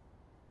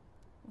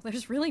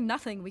 there's really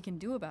nothing we can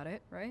do about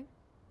it, right?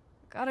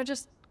 Gotta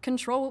just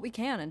control what we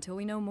can until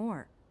we know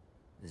more.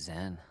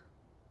 Zen.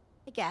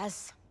 I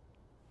guess.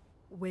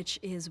 Which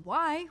is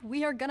why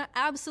we are gonna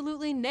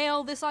absolutely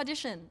nail this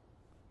audition.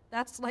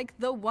 That's like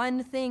the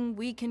one thing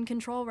we can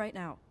control right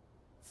now.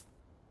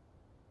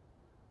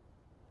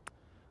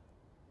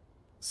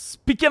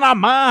 Speaking our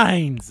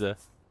minds!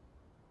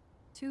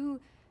 To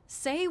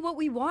say what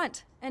we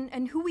want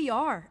and who we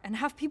are and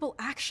have people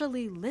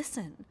actually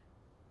listen.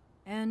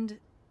 And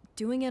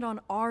doing it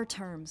on our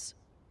terms.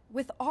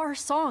 With our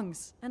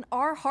songs and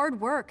our hard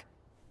work.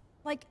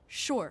 Like,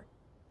 sure,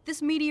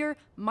 this meteor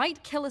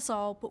might kill us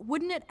all, but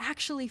wouldn't it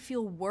actually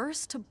feel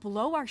worse to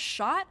blow our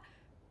shot?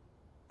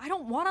 I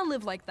don't want to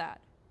live like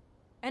that.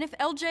 And if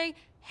LJ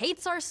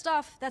hates our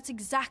stuff, that's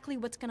exactly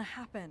what's gonna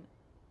happen.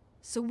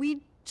 So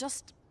we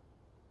just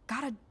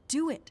gotta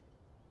do it.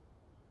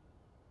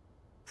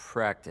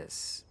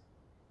 Practice.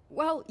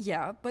 Well,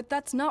 yeah, but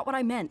that's not what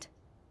I meant.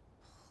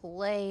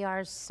 Play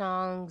our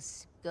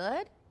songs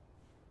good?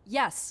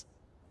 Yes,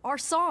 our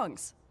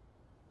songs.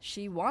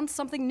 She wants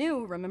something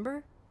new,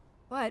 remember?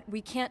 But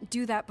we can't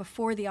do that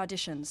before the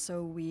audition,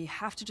 so we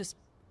have to just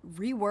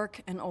rework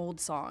an old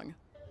song.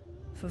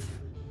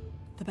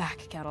 The back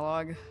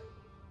catalog.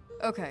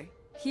 Okay,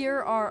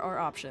 here are our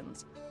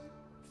options.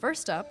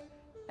 First up,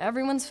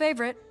 everyone's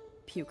favorite,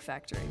 Puke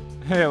Factory.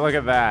 Hey, look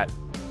at that.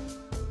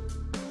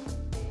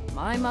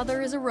 My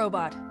Mother is a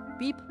Robot,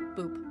 Beep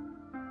Boop.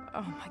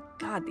 Oh my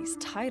god, these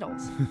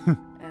titles.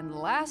 And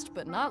last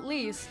but not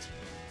least,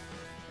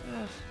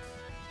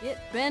 Get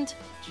Bent,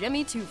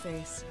 Jimmy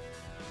Two-Face.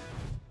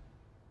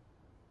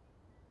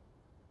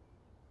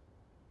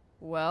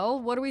 Well,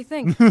 what do we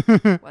think?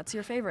 What's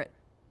your favorite?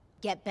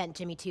 Get Bent,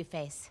 Jimmy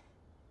Two-Face.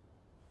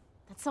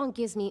 That song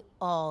gives me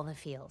all the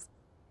feels.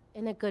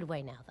 In a good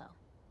way now, though.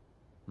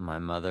 My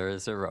Mother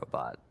is a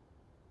Robot.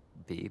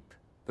 Beep,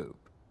 boop.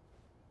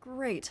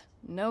 Great.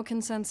 No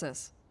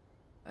consensus.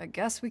 I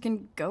guess we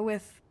can go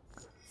with...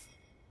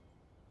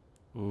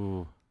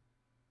 Ooh.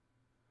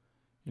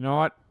 You know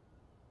what?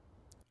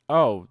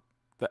 Oh.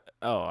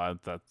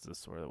 That's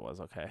just where it was.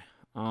 Okay.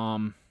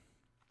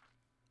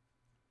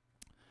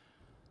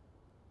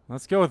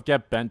 Let's go with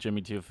Get Bent,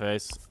 Jimmy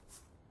Two-Face.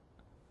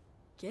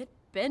 Get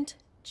Bent,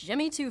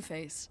 Jimmy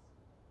Two-Face.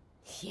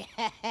 Yeah,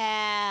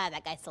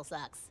 that guy still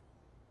sucks.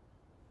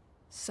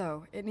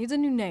 So, it needs a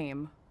new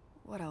name.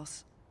 What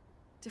else?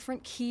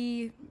 Different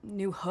key,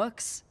 new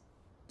hooks.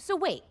 So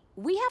wait,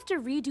 we have to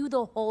redo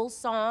the whole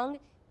song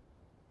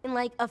in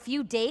like a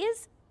few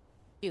days?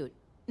 Dude,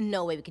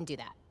 no way we can do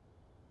that.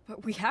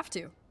 But we have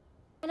to.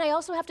 And I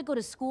also have to go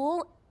to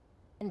school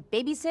and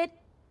babysit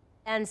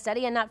and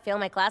study and not fail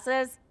my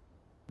classes.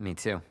 Me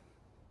too.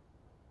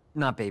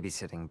 Not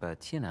babysitting,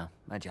 but, you know,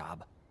 my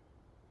job.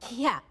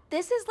 Yeah,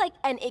 this is like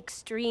an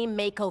extreme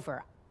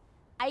makeover.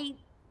 I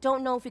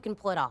don't know if we can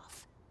pull it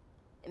off.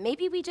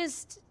 Maybe we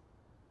just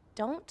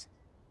don't?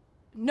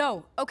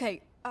 No,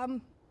 okay,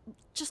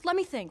 just let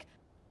me think.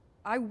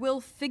 I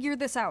will figure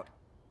this out.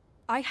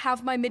 I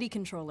have my MIDI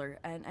controller,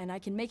 and I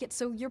can make it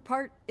so your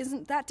part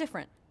isn't that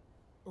different.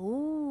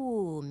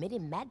 Ooh, MIDI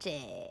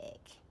magic.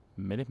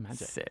 MIDI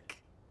magic.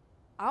 Sick.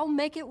 I'll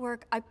make it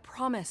work, I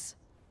promise.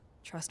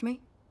 Trust me?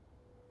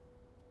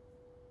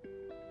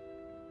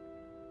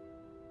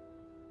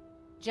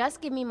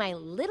 Just give me my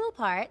little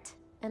part,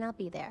 and I'll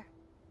be there.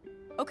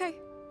 Okay,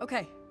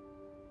 okay.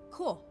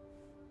 Cool.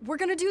 We're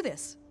gonna do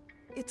this.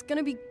 It's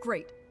gonna be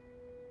great.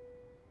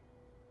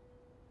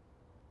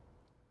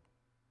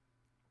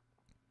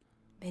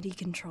 MIDI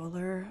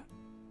controller.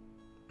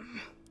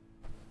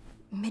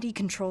 MIDI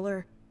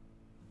controller.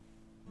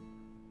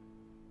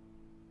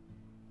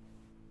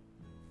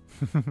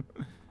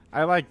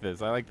 I like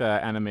this. I like the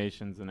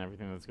animations and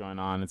everything that's going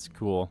on. It's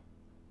cool.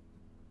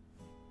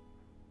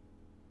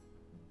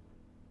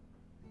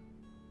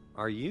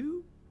 Are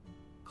you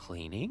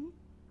cleaning?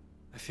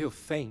 I feel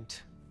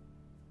faint.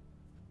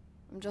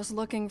 I'm just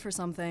looking for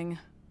something.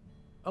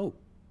 Oh,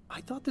 I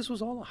thought this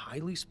was all a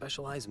highly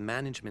specialized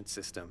management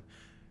system.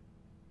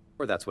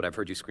 Or that's what I've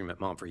heard you scream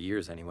at Mom for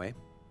years anyway.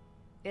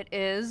 It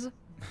is.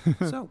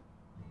 So,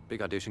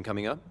 big audition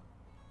coming up.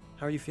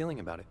 How are you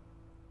feeling about it?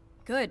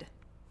 Good.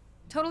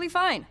 Totally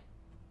fine.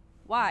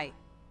 Why?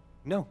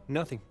 No,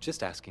 nothing.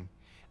 Just asking.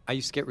 I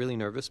used to get really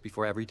nervous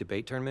before every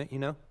debate tournament, you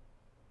know?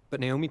 But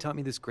Naomi taught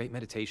me this great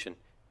meditation.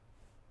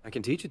 I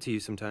can teach it to you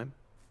sometime.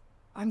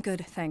 I'm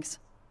good, thanks.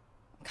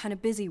 I'm kind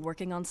of busy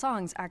working on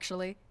songs,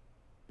 actually.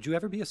 Would you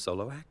ever be a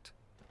solo act?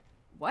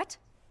 What?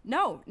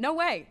 No, no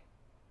way.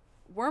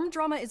 Worm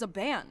Drama is a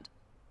band.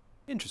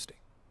 Interesting.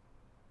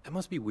 That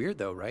must be weird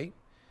though, right?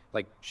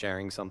 Like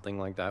sharing something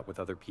like that with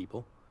other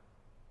people.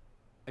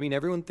 I mean,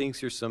 everyone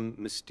thinks you're some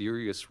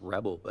mysterious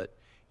rebel, but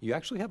you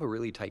actually have a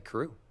really tight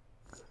crew.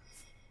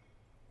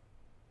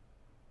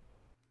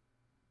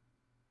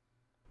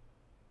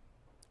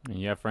 And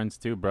you have friends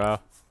too, bro.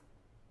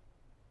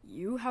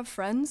 You have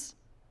friends?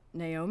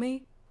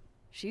 Naomi?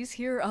 She's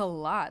here a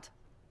lot.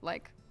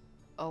 Like,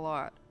 a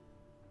lot.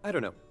 I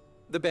don't know.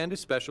 The band is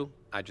special.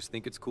 I just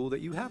think it's cool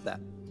that you have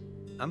that.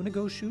 I'm gonna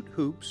go shoot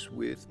hoops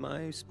with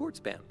my sports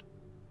band.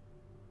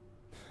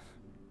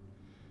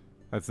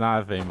 That's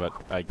not a thing, but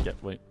I get.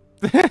 Wait.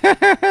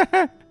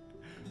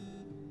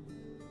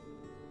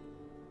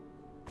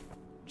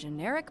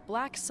 Generic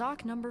black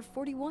sock number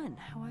 41.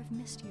 How I've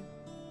missed you.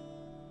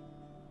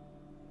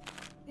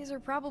 These are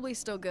probably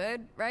still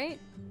good, right?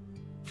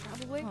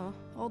 Probably. Oh,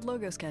 old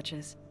logo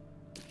sketches.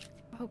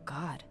 Oh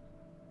god.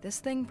 This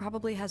thing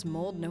probably has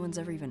mold no one's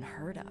ever even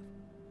heard of.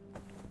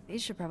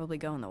 These should probably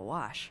go in the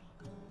wash.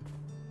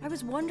 I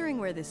was wondering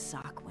where this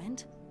sock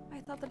went. I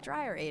thought the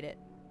dryer ate it.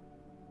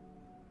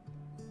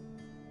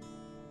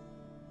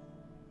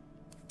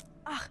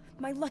 Ah,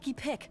 my lucky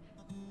pick.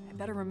 I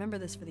better remember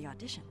this for the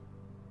audition.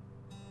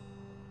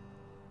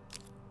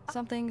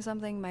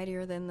 Something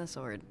mightier than the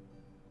sword.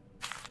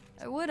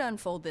 I would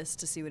unfold this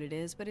to see what it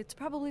is, but it's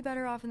probably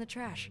better off in the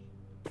trash.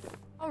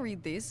 I'll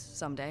read these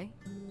someday.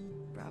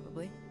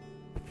 Probably.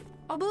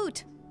 A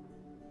boot!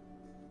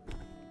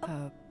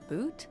 A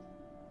boot?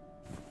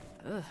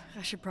 Ugh,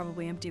 I should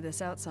probably empty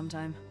this out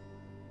sometime.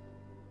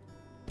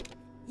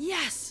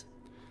 Yes!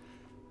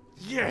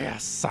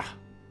 Yes.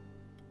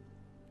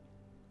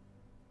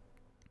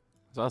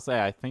 So I'll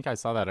say, I think I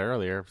saw that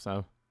earlier,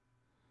 so.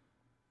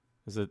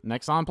 Is it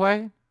next on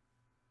play?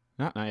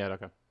 No, not yet,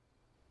 okay.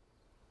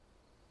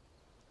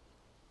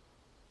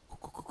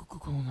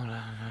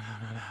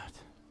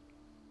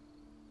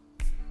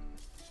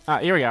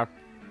 Here we go.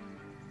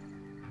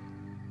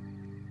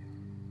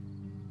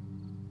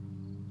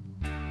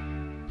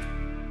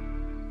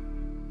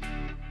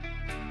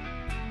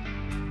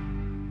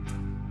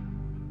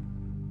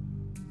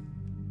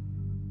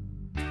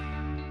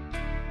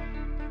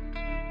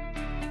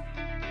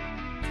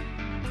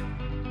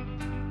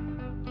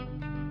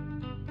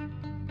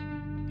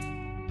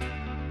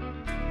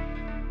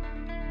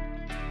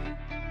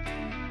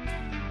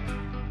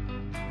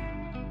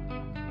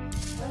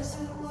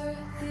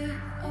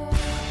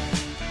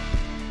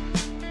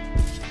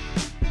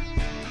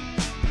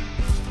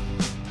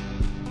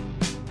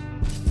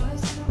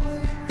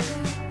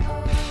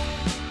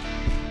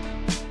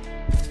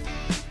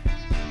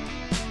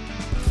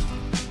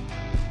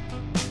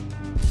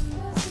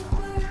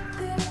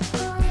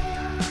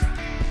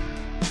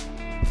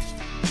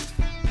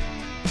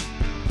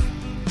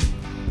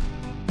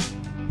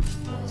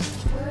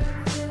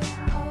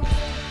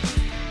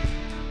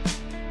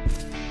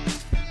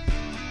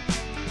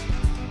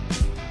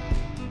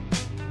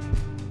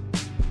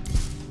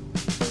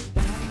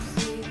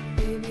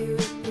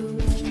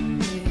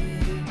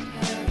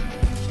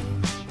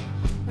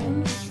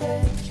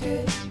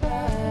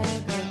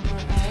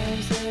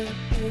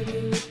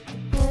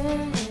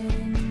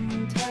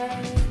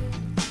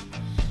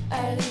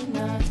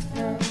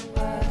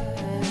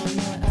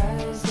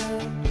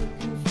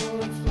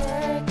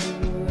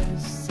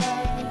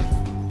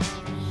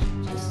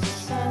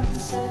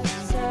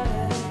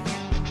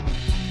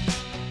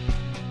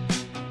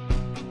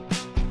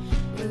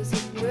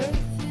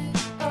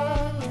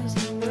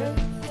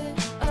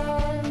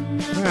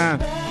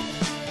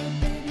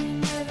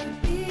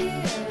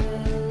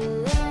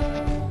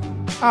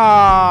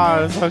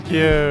 Ah, so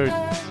cute.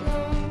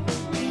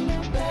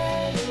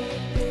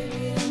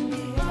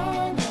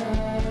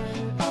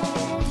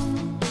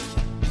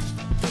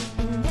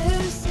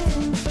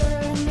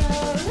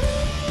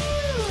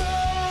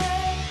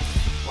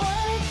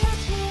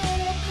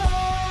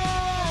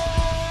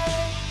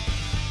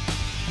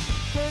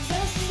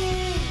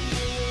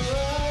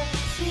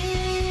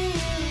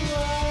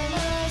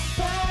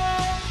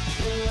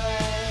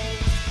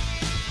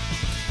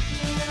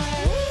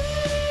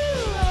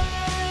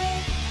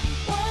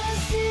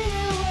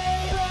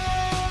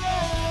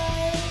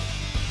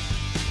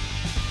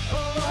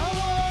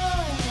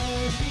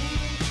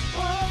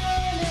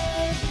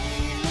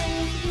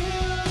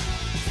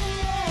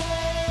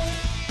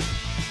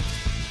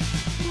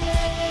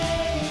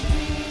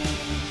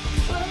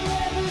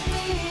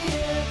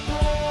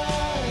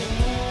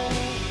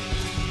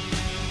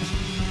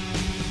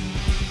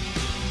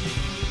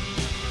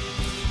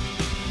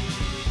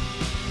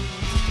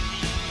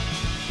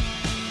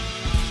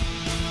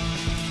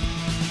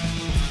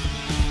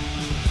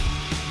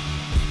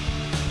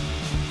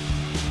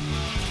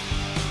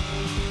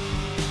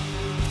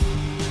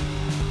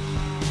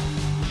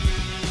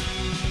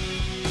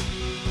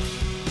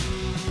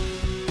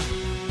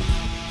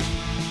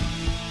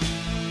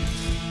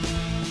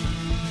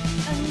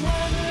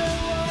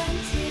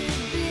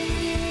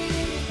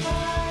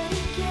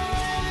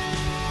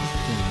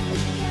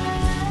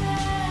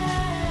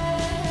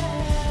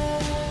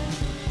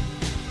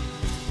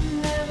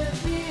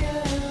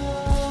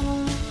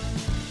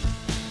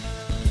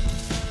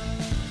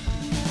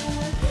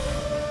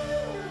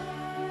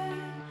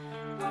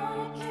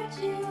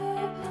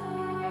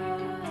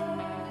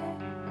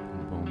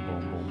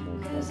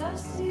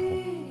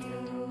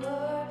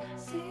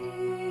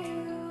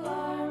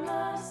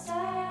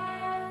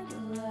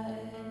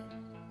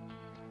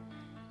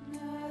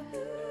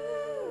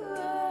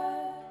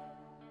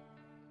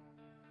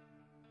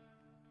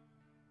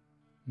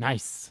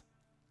 Nice.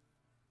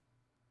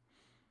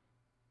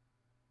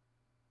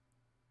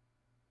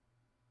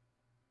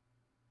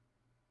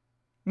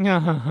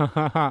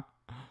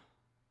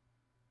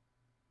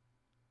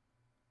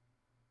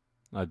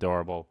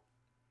 Adorable.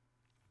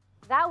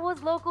 That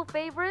was local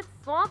favorite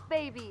Swamp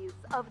Babies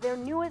of their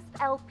newest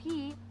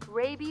LP,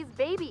 Rabies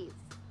Babies.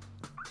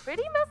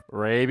 Pretty messed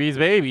Rabies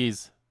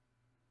babies.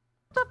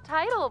 up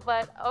title,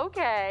 but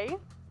okay.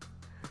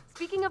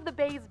 Speaking of the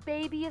Bay's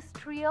babiest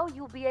trio,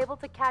 you'll be able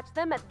to catch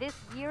them at this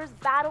year's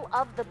Battle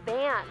of the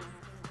Bands.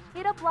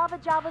 Hit up Lava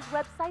Java's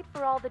website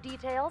for all the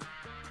details.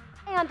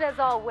 And as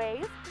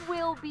always,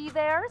 we'll be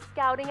there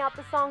scouting out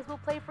the songs we'll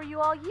play for you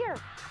all year.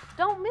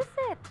 Don't miss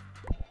it.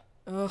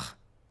 Ugh,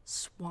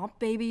 Swamp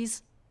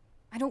Babies?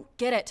 I don't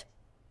get it.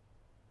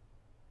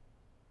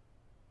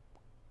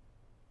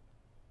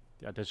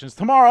 The audition's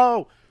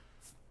tomorrow.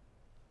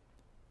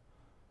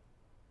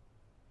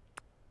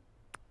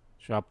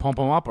 Should I pump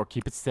them up or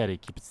keep it steady?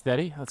 Keep it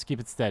steady? Let's keep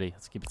it steady.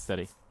 Let's keep it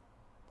steady.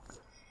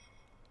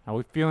 How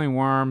we feeling,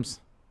 worms?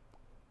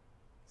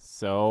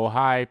 So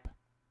hype.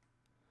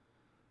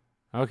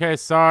 Okay,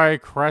 sorry.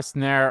 Crest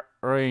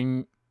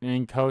narrowing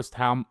in cost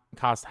how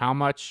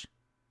much?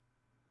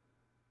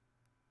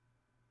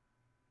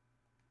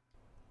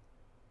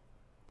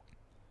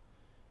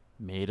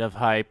 Made of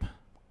hype.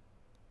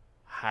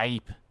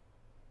 Hype.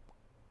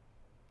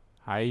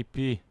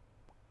 Hypey.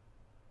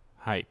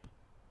 Hype.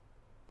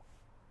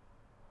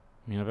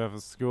 Meet up at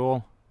the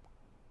school.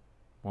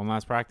 One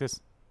last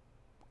practice.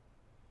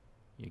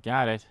 You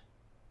got it.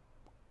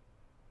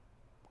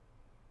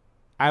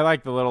 I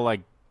like the little,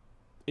 like,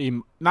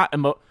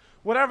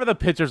 whatever the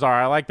pictures are.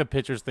 I like the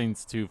pictures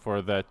things, too,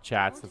 for the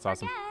chats. That's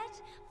awesome.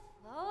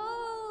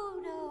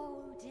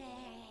 Photo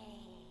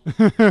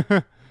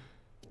day.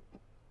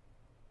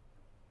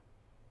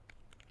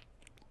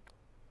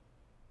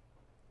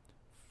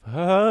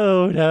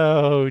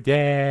 Photo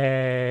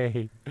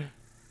day.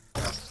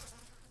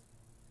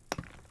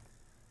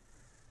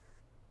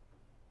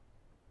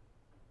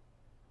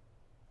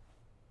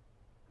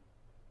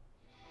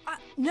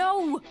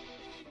 No!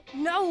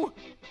 No!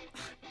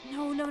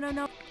 No, no, no,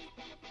 no.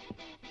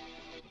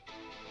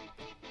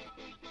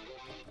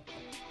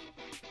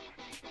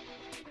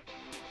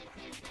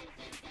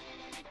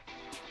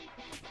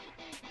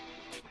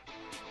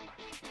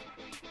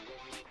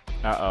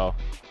 Uh-oh.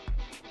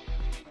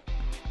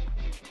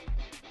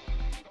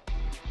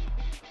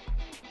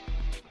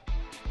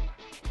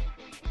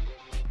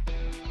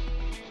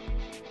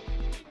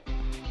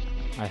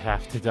 I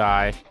have to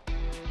die.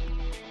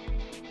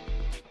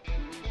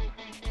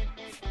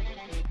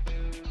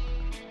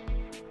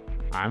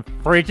 I'm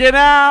freaking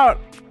out!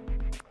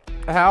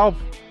 Help!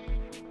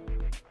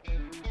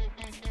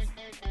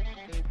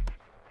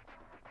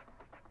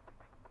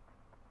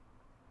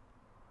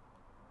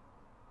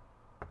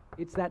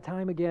 It's that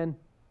time again.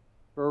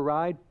 For a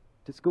ride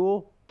to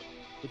school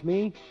with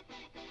me,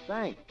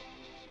 Fang.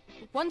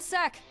 One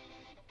sec.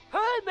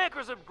 Hi,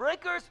 makers and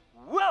breakers!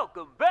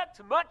 Welcome back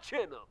to my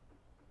channel.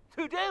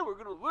 Today we're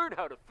gonna learn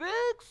how to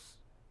fix...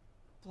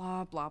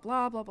 Blah, blah,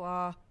 blah, blah,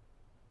 blah.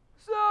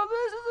 So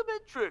this is a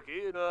bit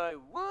tricky, and I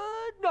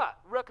would not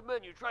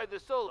recommend you try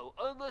this solo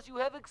unless you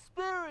have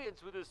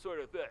experience with this sort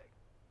of thing.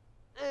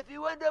 If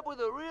you end up with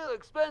a real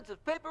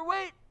expensive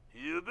paperweight,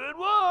 you've been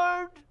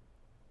warned!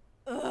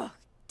 Ugh,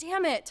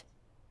 damn it.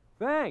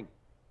 Fang,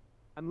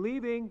 I'm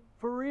leaving,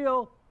 for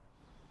real.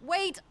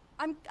 Wait,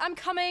 I'm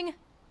coming.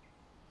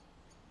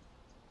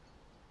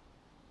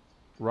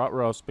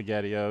 Ruh-roh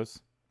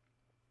SpaghettiOs.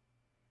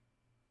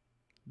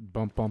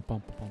 Bump, bump,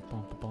 bump, bump,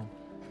 bump, bump.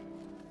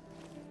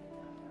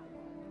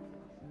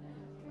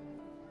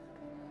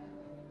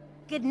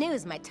 Good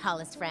news, my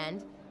tallest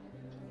friend.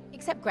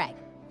 Except Greg.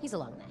 He's a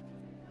long neck.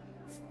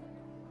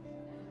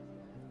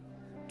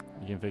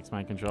 You can fix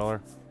my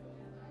controller?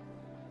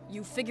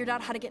 You figured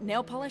out how to get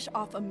nail polish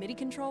off a MIDI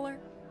controller?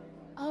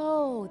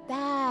 Oh,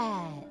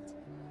 that.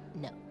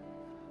 No.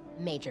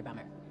 Major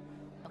bummer.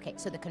 Okay,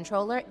 so the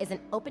controller is an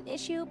open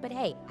issue, but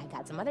hey, I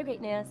got some other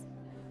great news.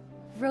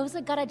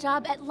 Rosa got a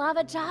job at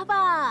Lava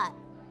Java.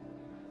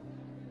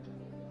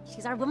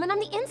 She's our woman on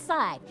the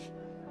inside.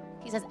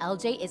 She says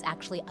LJ is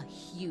actually a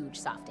huge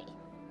softie.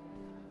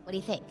 What do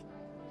you think?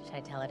 Should I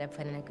tell her to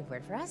put in a good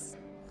word for us?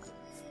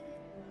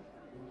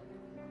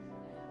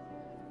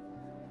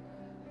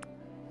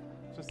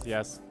 Just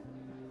yes.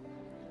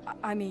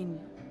 I mean,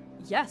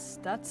 yes,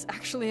 that's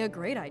actually a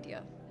great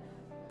idea.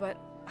 But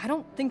I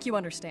don't think you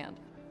understand.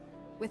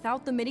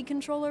 Without the MIDI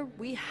controller,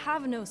 we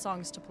have no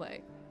songs to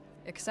play.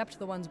 Except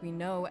the ones we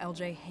know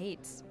LJ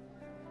hates.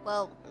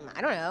 Well,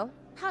 I don't know.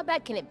 How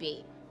bad can it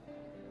be?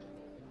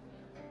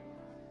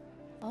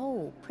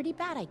 Oh, pretty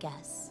bad, I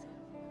guess.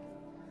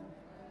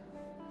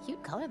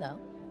 Cute color, though.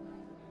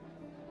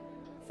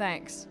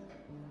 Thanks.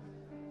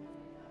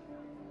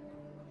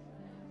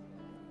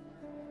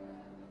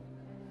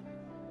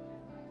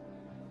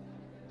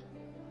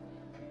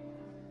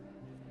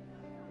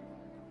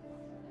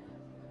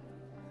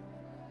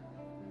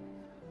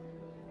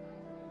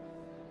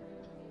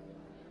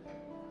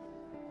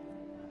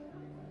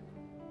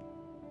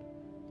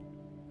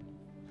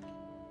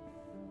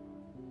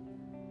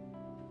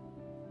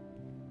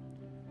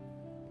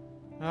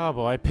 Oh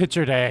boy,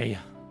 picture day.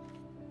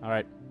 All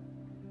right.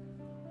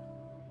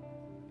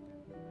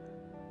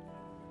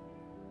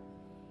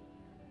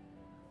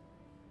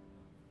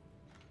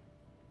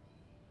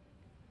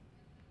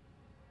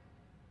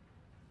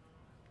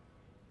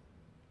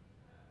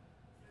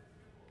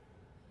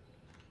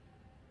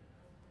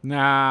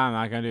 Nah, I'm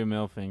not gonna do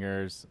middle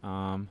fingers.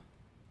 Oh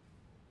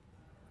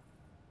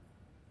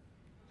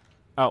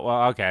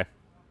well, okay.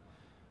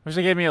 Wish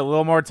they gave me a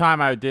little more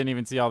time. I didn't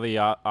even see all the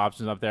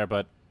options up there,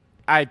 but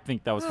I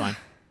think that was fine.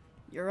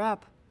 You're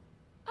up.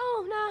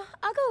 Oh, no,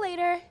 I'll go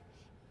later.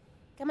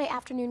 Got my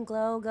afternoon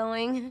glow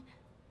going.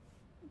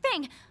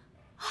 Fang!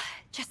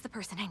 Just the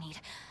person I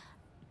need.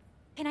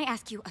 Can I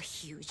ask you a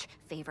huge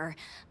favor?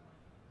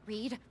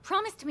 Reed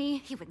promised me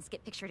he wouldn't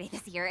skip picture day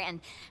this year, and...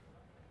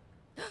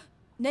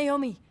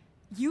 Naomi,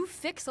 you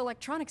fix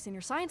electronics in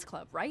your science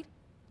club, right?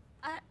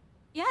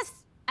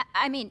 Yes.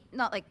 I mean,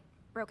 not like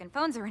broken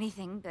phones or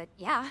anything, but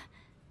yeah.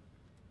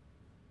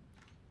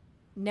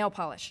 Nail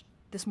polish.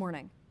 This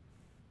morning.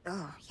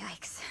 Oh,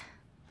 yikes.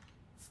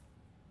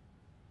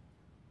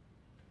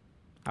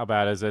 How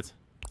bad is it?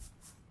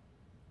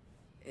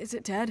 Is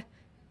it dead?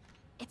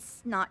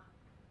 It's not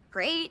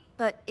great,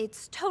 but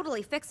it's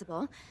totally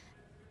fixable.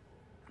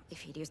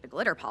 If he'd used the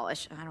glitter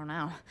polish, I don't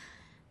know.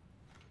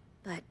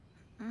 But,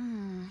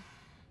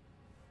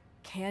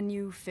 Can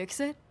you fix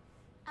it?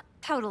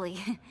 Totally.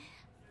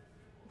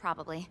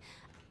 Probably.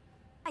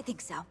 I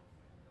think so.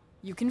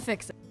 You can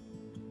fix it.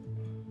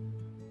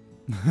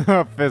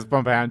 Fist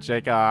bump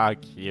handshake. Ah,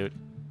 cute.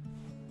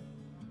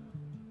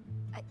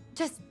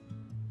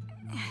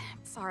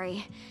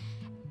 Sorry.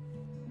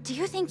 Do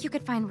you think you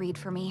could find Reed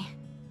for me?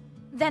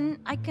 Then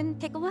I can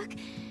take a look.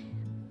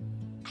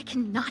 I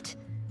cannot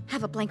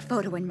have a blank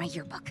photo in my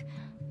yearbook.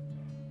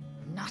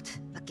 Not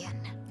again.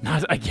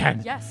 Not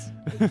again. Yes.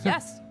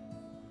 Yes.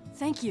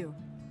 Thank you.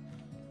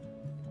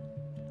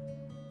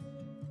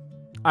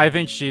 I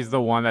think she's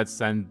the one that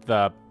sent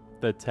the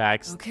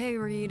text. Okay,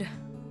 Reed.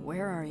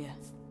 Where are you?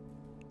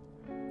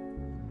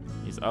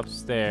 He's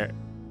upstairs.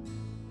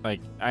 Like,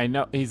 I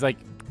know he's like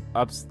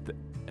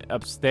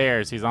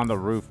upstairs. He's on the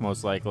roof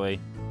most likely.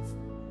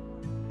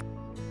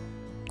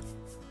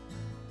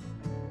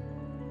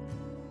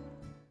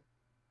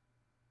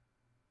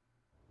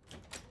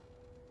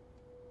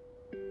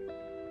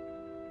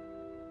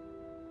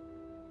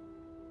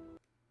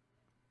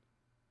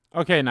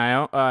 Okay,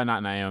 not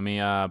Naomi.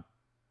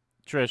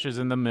 Trish is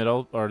in the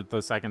middle, or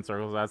the second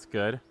circle. That's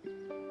good.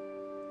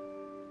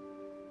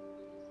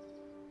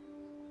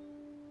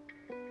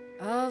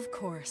 Of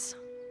course.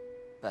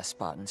 Best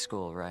spot in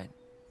school, right?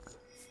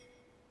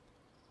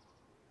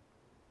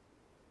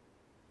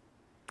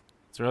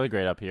 It's really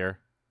great up here.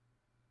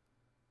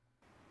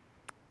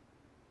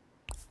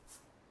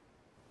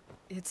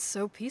 It's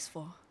so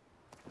peaceful.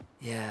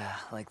 Yeah,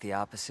 like the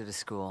opposite of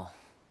school.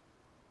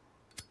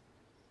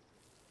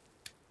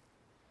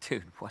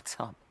 Dude, what's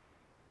up?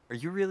 Are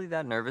you really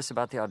that nervous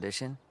about the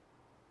audition?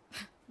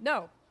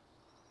 No.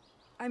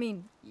 I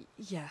mean,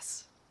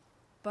 yes.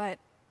 But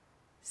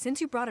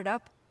since you brought it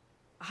up,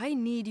 I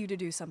need you to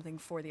do something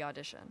for the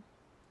audition.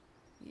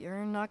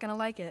 You're not gonna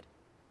like it.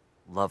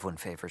 Love when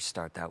favors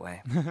start that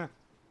way.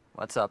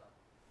 What's up?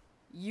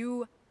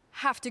 You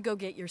have to go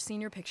get your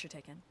senior picture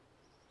taken.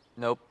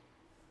 Nope.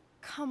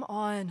 Come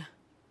on.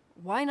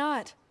 Why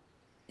not?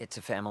 It's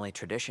a family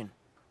tradition.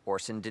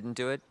 Orson didn't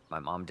do it. My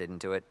mom didn't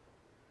do it.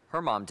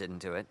 Her mom didn't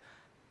do it.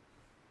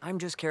 I'm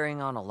just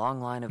carrying on a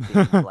long line of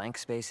big blank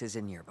spaces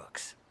in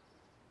yearbooks.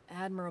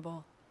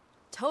 Admirable.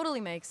 Totally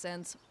makes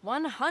sense.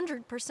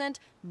 100%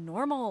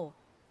 normal.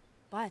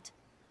 But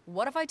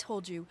what if I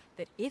told you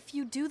that if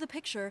you do the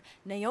picture,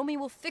 Naomi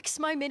will fix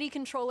my MIDI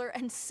controller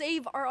and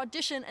save our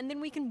audition, and then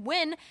we can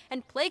win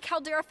and play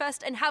Caldera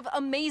Fest and have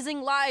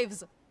amazing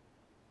lives?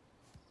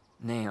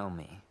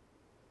 Naomi.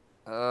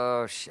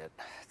 Oh, shit.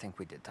 I think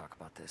we did talk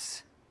about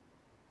this.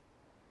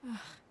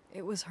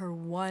 It was her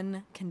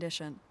one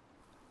condition.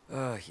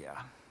 Oh,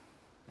 yeah.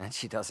 And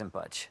she doesn't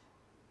budge.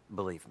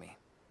 Believe me.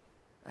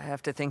 I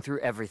have to think through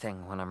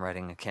everything when I'm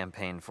writing a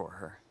campaign for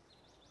her.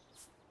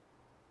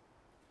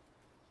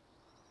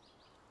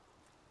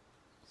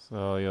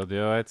 So you'll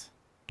do it?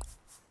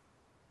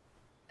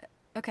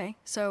 Okay,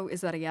 so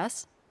is that a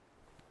yes?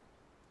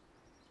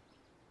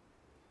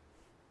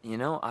 You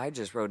know, I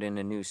just wrote in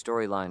a new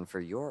storyline for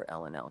your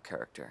L&L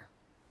character.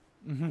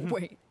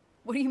 Wait,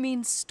 what do you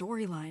mean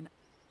storyline?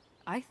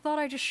 I thought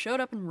I just showed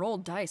up and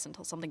rolled dice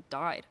until something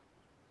died.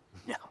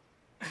 No.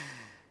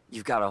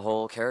 You've got a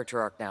whole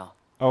character arc now.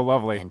 Oh,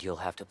 lovely. And you'll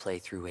have to play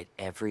through it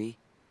every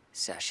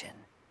session.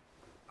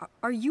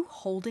 Are you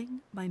holding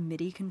my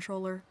MIDI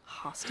controller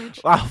hostage?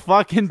 I'll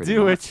fucking Pretty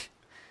do much. it.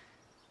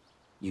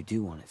 You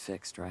do want it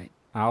fixed, right?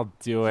 I'll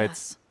do it.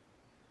 Yes.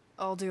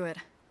 I'll do it.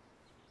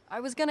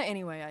 I was gonna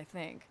anyway, I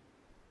think.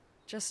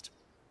 Just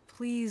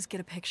please get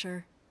a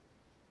picture.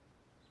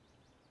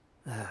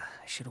 I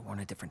should have worn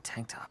a different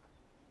tank top.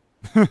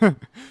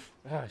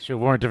 I should have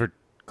worn different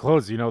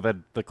clothes. You know, that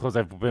the clothes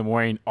I've been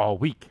wearing all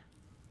week.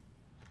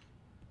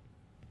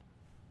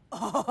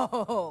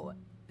 Oh,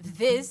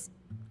 this?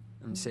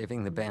 I'm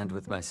saving the band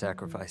with my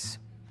sacrifice.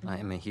 I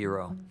am a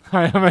hero.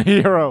 I am a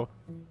hero.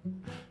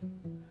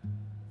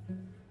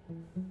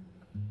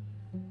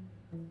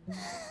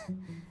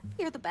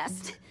 You're the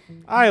best.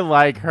 I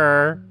like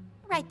her.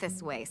 Right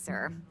this way,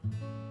 sir.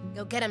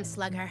 Go get him,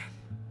 Slugger.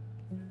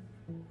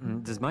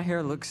 Does my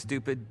hair look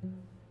stupid?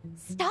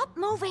 Stop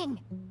moving!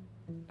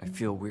 I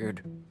feel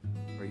weird.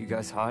 Are you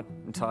guys hot?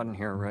 It's hot in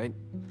here, right?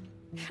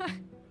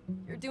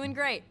 You're doing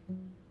great.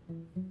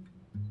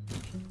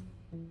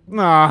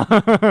 Nah.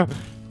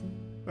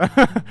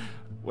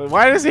 Wait,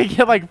 why does he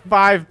get like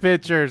 5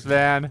 pictures,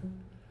 man?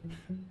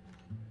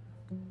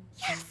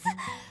 Yes!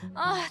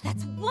 Oh,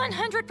 that's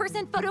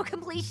 100% photo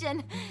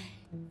completion.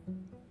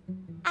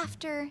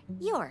 After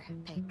your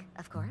pick,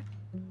 of course.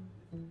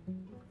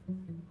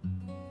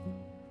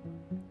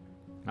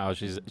 Oh,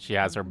 she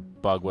has her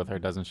bug with her,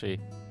 doesn't she?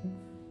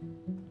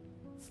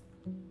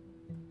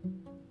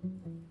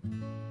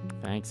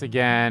 Thanks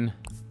again.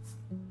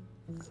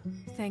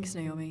 Thanks,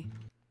 Naomi.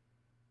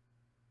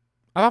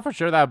 I thought for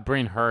sure that would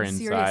bring her inside.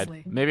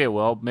 Seriously. Maybe it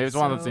will. Maybe it's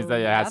one of those things that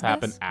So, has got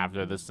happened this?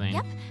 after the scene.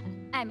 Yep.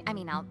 I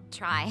mean, I'll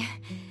try.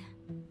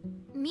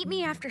 Meet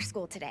me after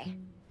school today.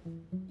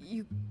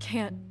 You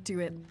can't do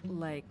it,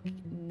 like,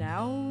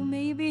 now,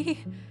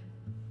 maybe?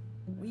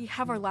 We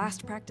have our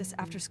last practice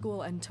after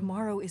school, and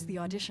tomorrow is the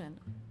audition.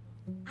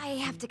 I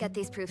have to get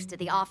these proofs to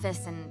the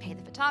office and pay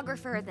the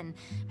photographer, then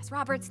Miss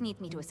Roberts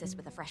needs me to assist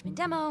with a freshman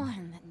demo,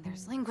 and then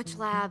there's language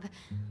lab.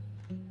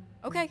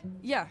 Okay,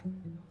 yeah.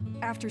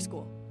 After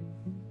school.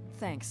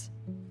 Thanks.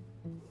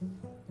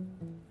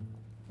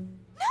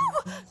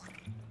 No!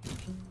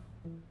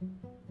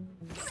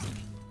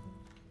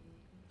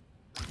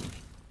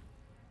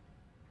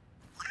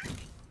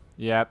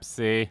 Yep,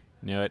 see?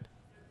 Knew it.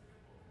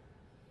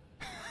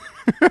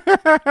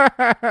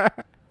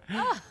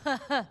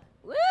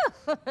 Woo!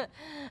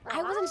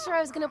 I wasn't sure I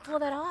was gonna pull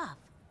that off.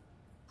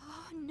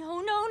 Oh,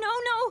 no.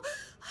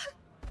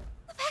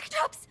 The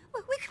backdrops!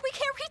 We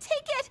can't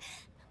retake it!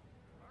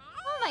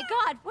 Oh my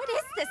god, what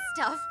is this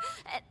stuff?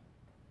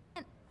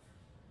 And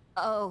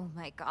oh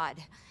my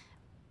god.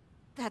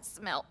 That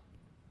smell.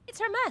 It's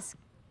her mask.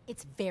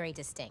 It's very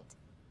distinct.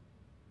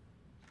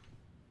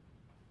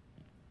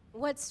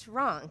 What's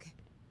wrong?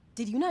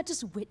 Did you not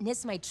just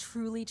witness my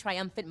truly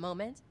triumphant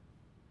moment?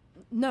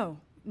 No,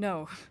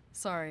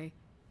 sorry.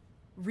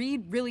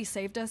 Reed really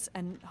saved us,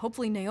 and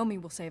hopefully Naomi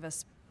will save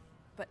us.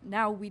 But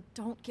now we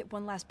don't get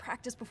one last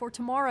practice before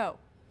tomorrow.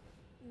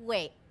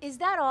 Wait, is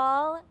that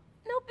all?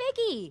 No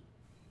biggie.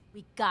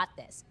 We got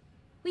this.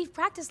 We've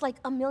practiced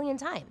like 1,000,000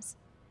 times.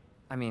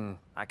 I mean,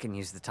 I can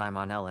use the time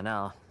on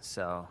L&L,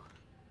 so...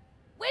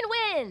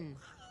 Win-win!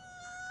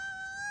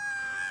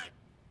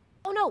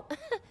 Oh no,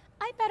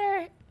 I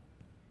better...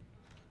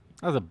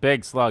 That was a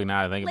big slug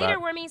now I think Later,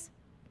 about it. wormies.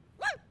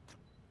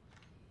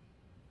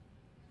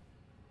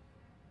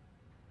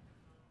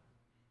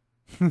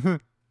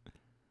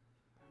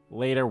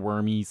 Later,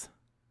 wormies.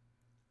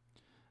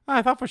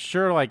 I thought for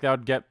sure like that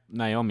would get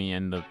Naomi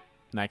in the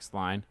next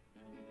line.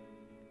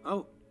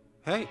 Oh,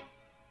 hey.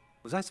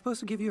 Was I supposed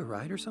to give you a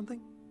ride or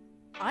something?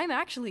 I'm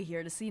actually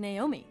here to see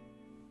Naomi.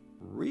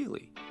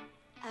 Really?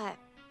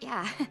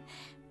 Yeah.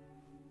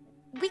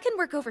 We can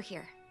work over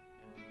here.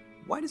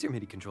 Why does your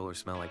MIDI controller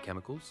smell like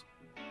chemicals?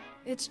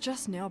 It's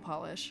just nail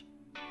polish.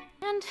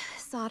 And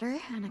solder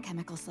and a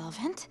chemical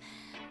solvent.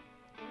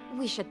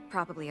 We should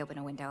probably open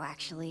a window,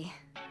 actually.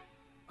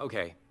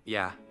 Okay,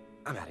 yeah.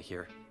 I'm out of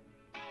here.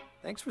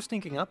 Thanks for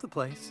stinking up the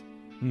place.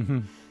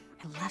 I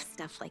love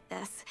stuff like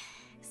this.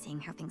 Seeing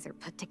how things are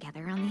put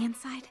together on the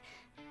inside.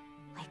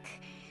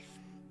 Like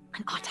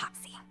an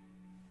autopsy.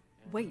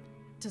 Wait,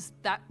 does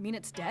that mean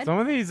it's dead? Some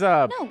of these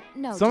No,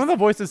 some of the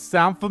voices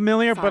sound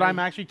familiar, but Sorry. I'm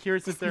actually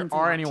curious if This there means a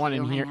are lot anyone to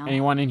in you, I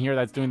here know.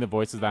 that's doing the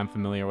voices that I'm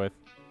familiar with.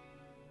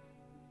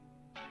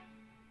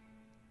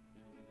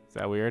 Is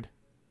that weird?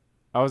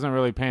 I wasn't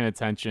really paying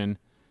attention.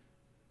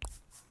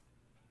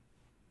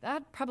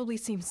 That probably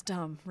seems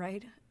dumb,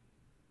 right?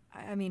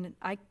 I mean,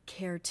 I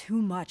care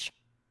too much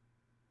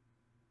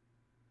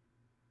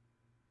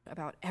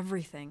about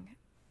everything.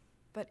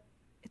 But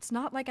it's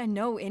not like I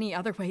know any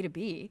other way to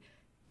be.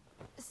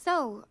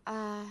 So,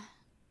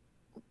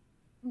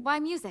 why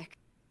music?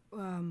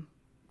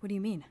 What do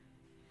you mean?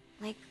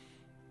 Like,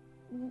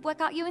 what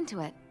got you into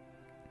it?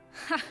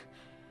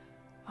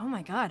 Oh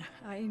my god,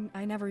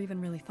 I never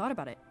even really thought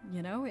about it,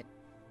 you know?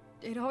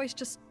 It always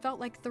just felt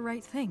like the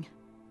right thing.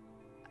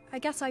 I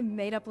guess I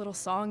made up little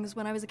songs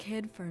when I was a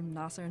kid for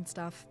Nasser and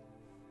stuff.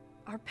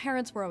 Our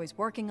parents were always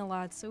working a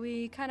lot, so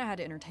we kind of had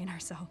to entertain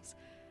ourselves.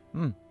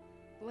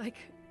 Like,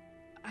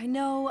 I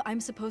know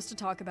I'm supposed to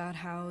talk about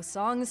how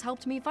songs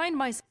helped me find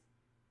myself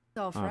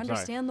or sorry.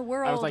 understand the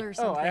world I was like, or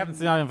something. I haven't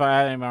seen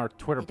that in our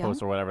Twitter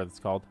post or whatever it's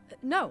called.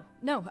 No,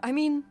 I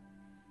mean,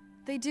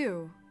 they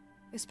do.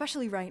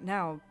 Especially right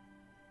now.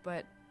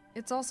 But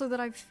it's also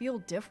that I feel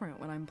different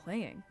when I'm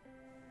playing.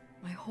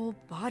 My whole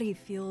body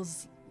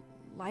feels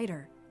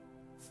lighter.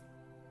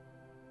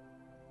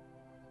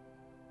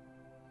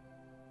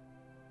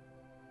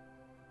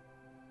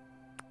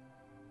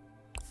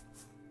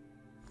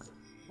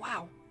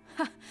 Wow.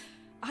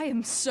 I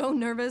am so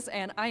nervous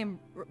and I am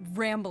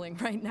rambling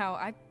right now.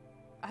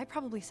 I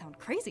probably sound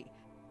crazy.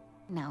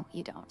 No,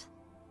 you don't.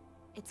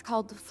 It's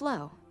called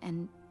flow,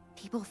 and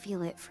people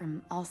feel it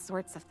from all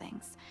sorts of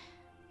things.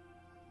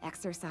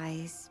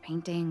 Exercise,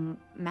 painting,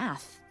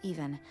 math,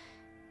 even.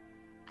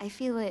 I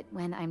feel it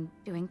when I'm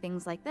doing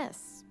things like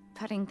this,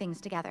 putting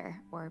things together,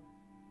 or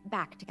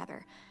back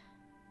together.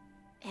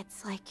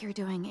 It's like you're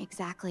doing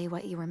exactly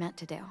what you were meant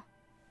to do.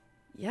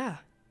 Yeah,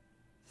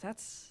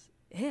 that's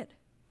it.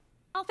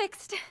 All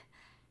fixed.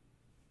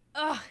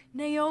 Ugh,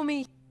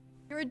 Naomi,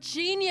 you're a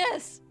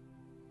genius!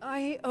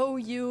 I owe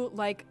you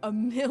like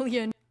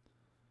 1,000,000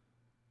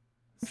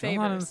 Still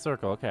not in the favors.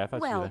 circle. Okay, I thought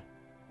you were Well,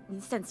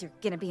 there. since you're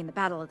gonna be in the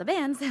Battle of the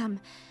Bands,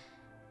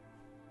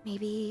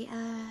 maybe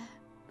a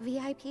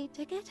VIP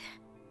ticket?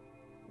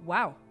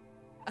 Wow.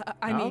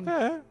 I mean,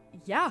 Okay.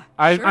 yeah,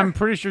 sure. I'm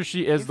pretty sure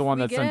she is If the one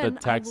we that get sent in, the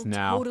text I will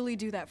now. totally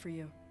do that for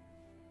you.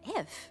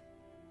 If.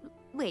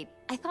 Wait,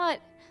 I thought...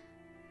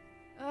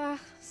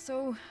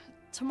 So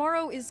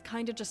tomorrow is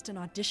kind of just an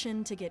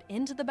audition to get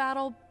into the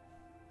battle,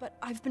 but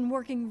I've been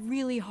working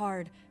really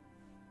hard.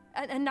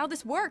 And now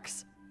this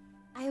works.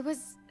 I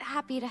was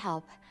happy to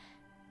help.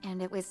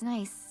 And it was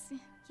nice,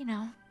 you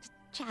know, to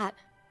chat.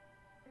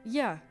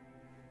 Yeah.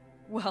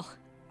 Well,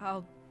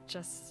 I'll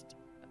just,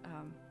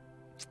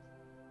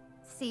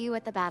 See you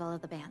at the Battle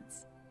of the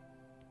Bands.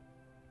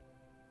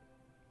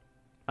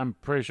 I'm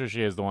pretty sure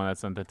she is the one that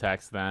sent the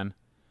text then.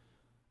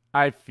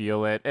 I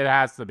feel it. It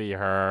has to be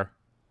her.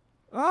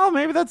 Oh,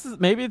 maybe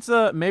it's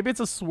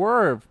a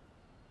swerve.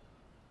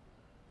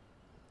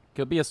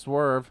 Could be a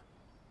swerve.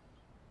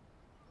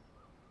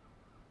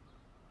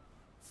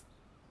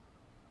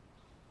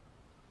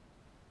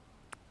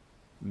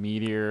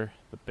 Meteor,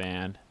 the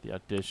band, the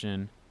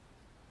audition.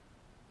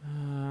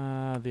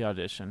 The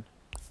audition.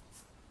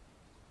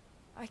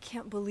 I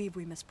can't believe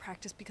we missed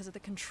practice because of the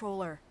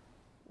controller.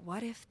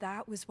 What if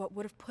that was what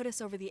would have put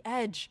us over the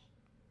edge?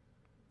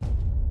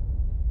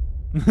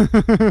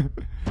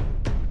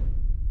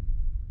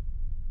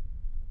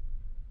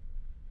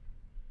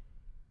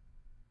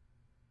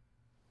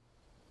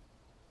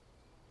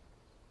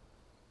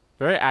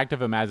 Very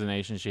active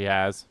imagination she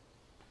has.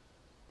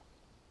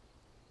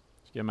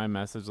 Did you get my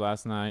message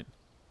last night?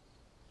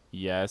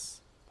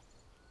 Yes.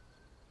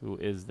 Who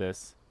is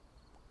this?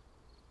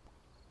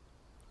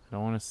 I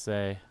don't want to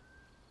say.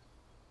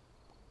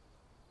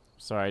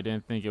 Sorry, I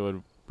didn't think it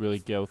would really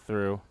go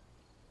through.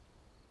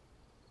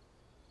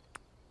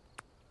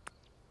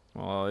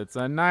 Well, it's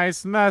a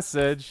nice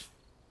message.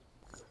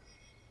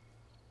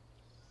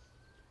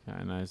 Kind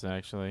of nice,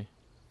 actually.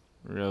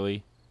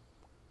 Really.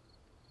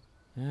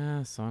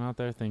 Yeah, someone out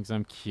there thinks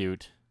I'm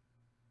cute.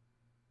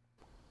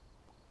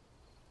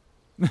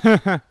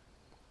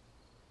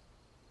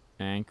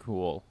 And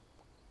cool.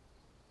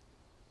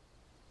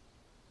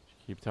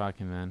 Keep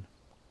talking then.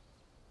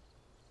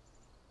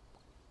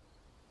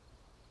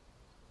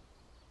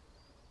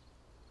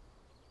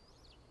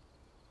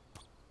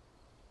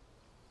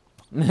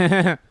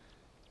 Hey,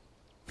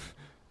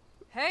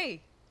 They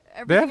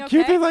everything have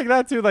cute okay? things like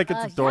that too, like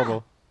it's adorable.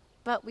 Yeah.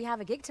 But we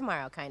have a gig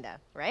tomorrow, kinda,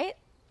 right?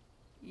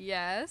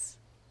 Yes.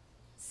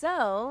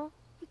 So,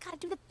 we gotta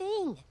do the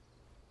thing.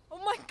 Oh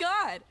my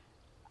god!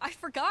 I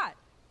forgot.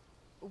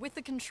 With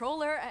the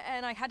controller,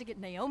 and I had to get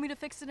Naomi to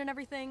fix it and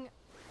everything.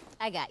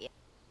 I got you.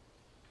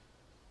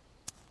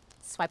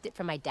 Swiped it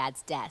from my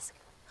dad's desk.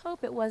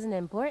 Hope it wasn't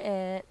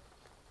important.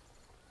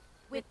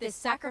 With this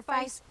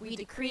sacrifice, we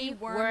decree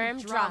worm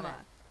drama.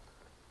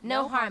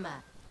 No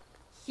harma.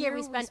 Here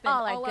we spend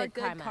all our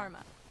good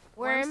karma.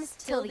 Worms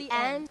till the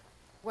end.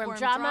 Worm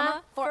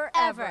drama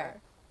forever.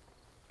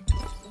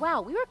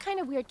 Wow, we were kind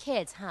of weird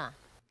kids, huh?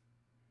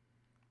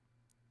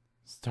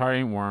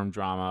 Starting worm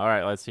drama. All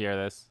right, let's hear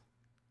this.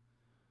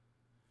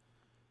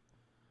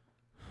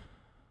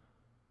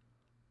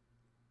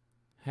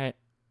 Hey.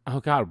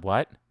 Oh, God,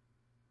 what?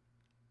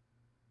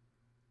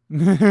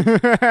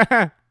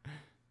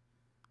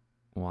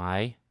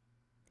 Why?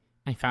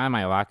 I found it in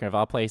my locker of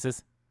all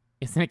places.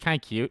 Isn't it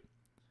kind of cute?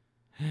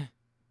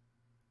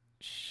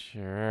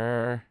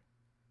 Sure.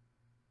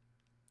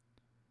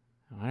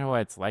 I wonder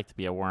what it's like to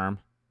be a worm.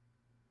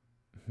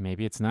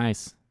 Maybe it's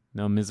nice.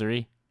 No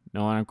misery,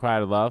 no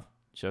unrequited love,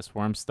 just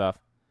worm stuff.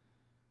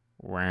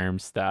 Worm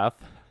stuff.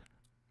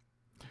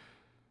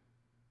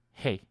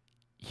 Hey,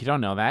 you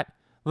don't know that?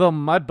 Little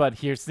Mudbud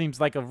here seems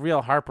like a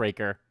real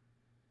heartbreaker.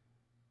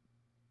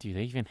 Do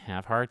they even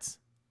have hearts?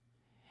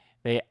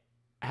 They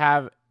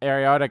have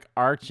aortic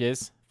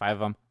arches, 5 of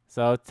them.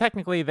 So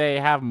technically they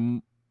have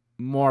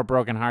more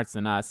broken hearts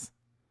than us.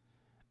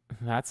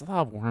 That's a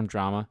lot of worm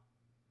drama.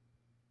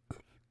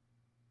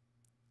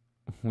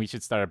 We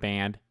should start a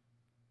band.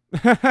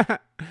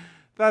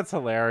 That's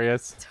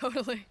hilarious.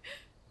 Totally.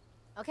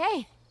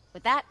 Okay,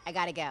 with that, I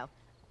gotta go.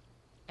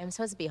 I'm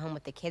supposed to be home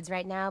with the kids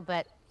right now,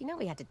 but you know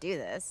we had to do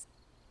this.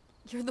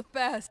 You're the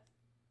best.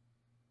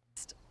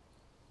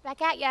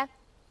 Back at ya.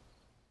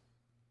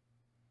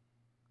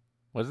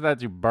 What's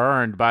that you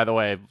burned, by the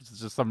way? It's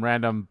just some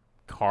random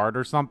card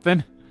or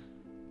something?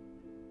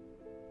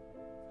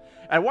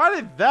 And why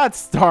did that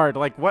start?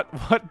 Like, what's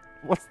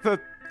the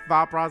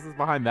thought process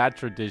behind that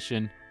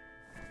tradition?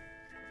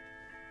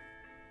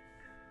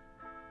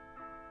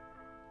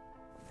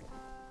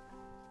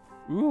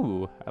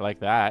 Ooh, I like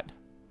that.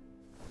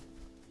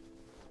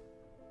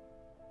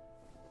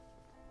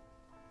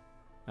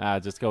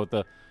 Just go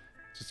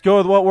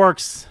with what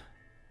works.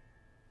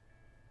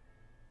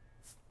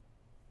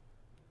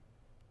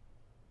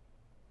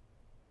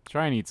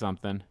 Try and eat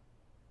something.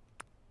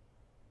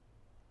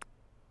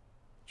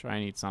 Try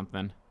and eat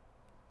something.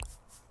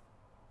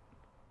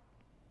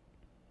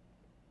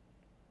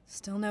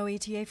 Still no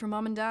ETA for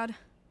Mom and Dad?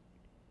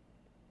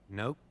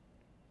 Nope.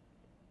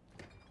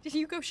 Did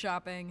you go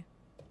shopping?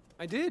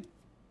 I did.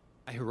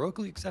 I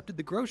heroically accepted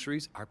the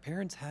groceries our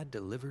parents had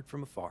delivered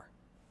from afar.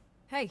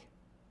 Hey,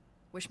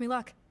 wish me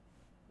luck.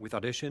 With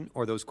audition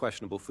or those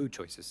questionable food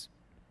choices?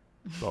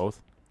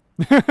 Both.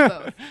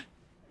 Both.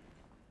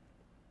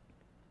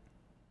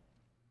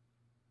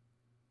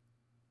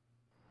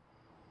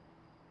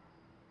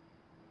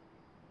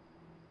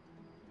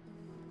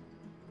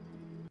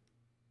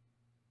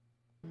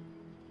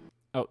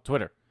 Oh,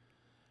 Twitter.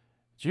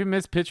 Did you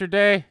miss picture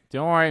day?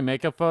 Don't worry,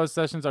 makeup photo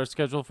sessions are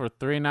scheduled for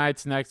 3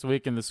 nights next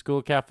week in the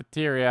school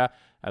cafeteria.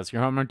 Ask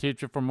your homeroom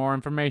teacher for more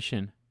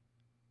information.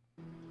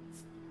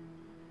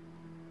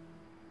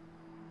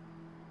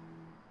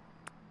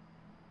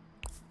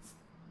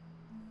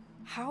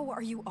 How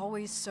are you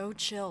always so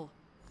chill?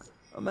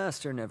 A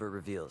master never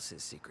reveals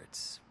his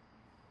secrets.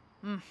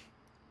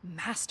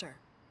 Master.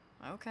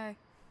 Okay.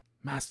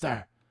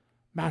 Master.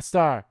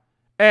 Master.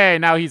 Hey,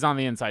 now he's on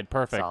the inside.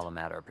 Perfect. It's all a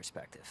matter of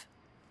perspective.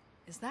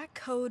 Is that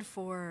code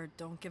for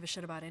don't give a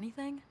shit about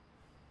anything?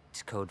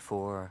 It's code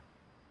for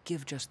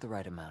give just the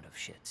right amount of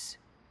shits.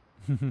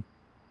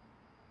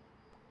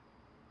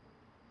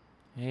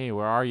 Hey,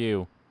 where are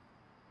you?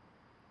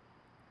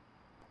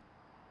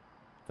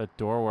 The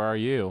door, where are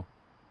you?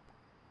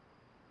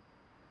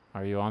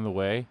 Are you on the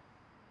way?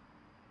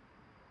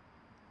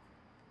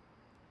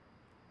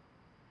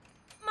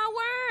 My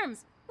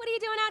worms! What are you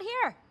doing out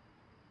here?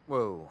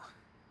 Whoa.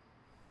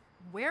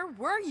 Where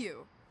were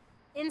you?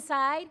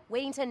 Inside,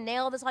 waiting to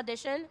nail this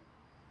audition.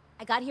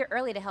 I got here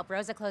early to help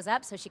Rosa close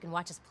up so she can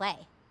watch us play.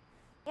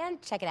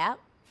 And check it out,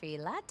 free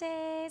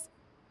lattes.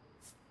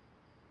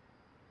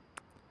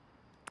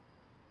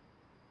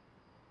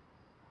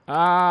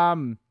 I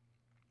mean,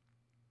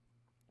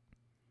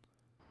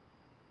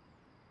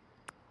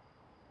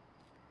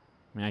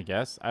 I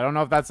guess. I don't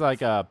know if that's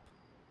like a...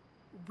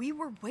 We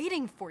were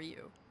waiting for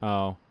you.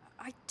 Oh.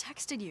 I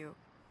texted you.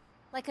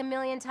 Like a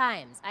million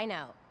times, I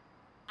know.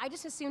 I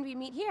just assumed we'd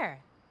meet here.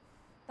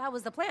 That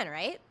was the plan,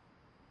 right?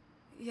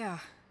 Yeah.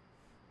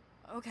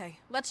 Okay,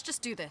 let's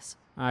just do this.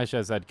 I should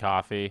have said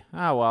coffee.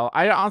 Oh, well.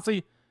 I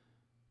honestly...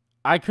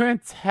 I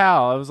couldn't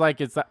tell. It was like,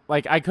 it's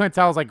like, I couldn't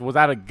tell. I was like, was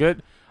that a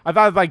good... I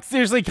thought, like,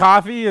 seriously,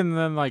 coffee? And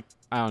then, like,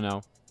 I don't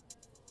know.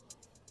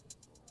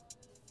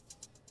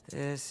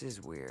 This is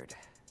weird.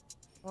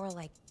 Or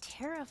like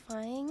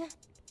terrifying.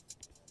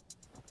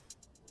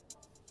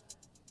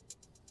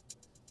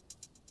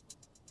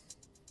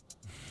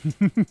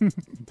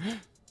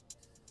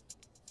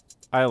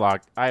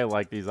 I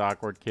like these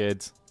awkward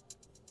kids.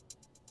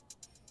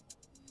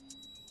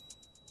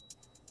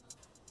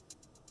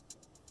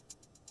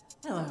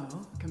 Hello,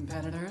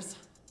 competitors.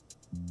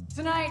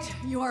 Tonight,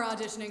 you are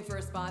auditioning for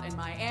a spot in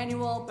my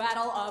annual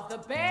Battle of the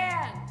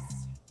Bands.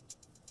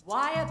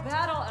 Why a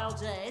battle,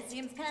 LJ?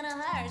 Seems kind of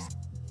harsh.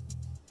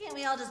 Can't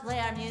we all just play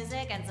our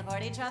music and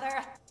support each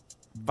other?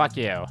 Fuck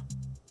you.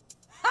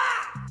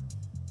 Ha!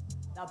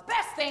 The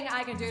best thing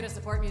I can do to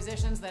support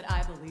musicians that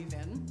I believe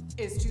in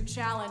is to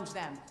challenge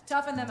them,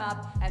 toughen them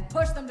up, and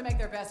push them to make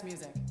their best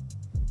music.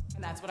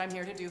 And that's what I'm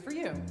here to do for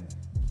you.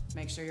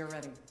 Make sure you're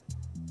ready.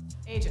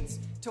 Agents,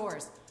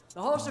 tours,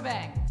 the whole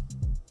shebang.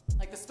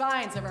 Like the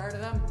Spines, ever heard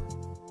of them?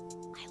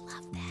 I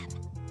love them.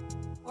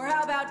 Or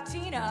how about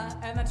Tina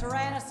and the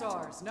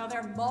Tyrannosaurs? Know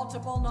their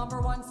multiple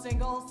 #1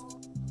 singles?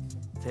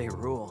 They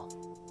rule.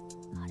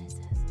 What is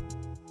this?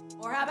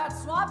 Or how about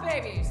Swamp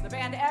Babies, the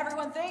band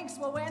everyone thinks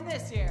will win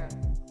this year?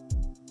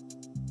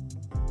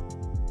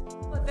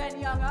 But then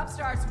young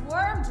upstarts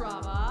Worm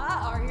Drama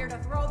are here to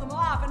throw them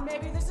off, and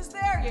maybe this is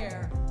their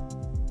year.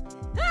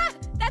 Ah!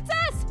 That's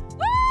us!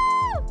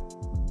 Woo!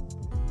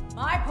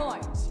 My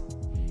point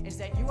is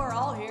that you are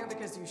all here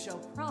because you show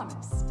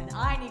promise, and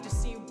I need to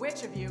see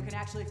which of you can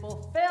actually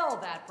fulfill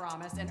that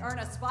promise and earn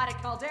a spot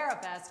at Caldera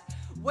Fest,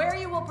 where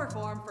you will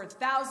perform for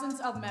thousands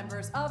of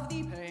members of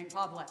the paying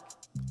public.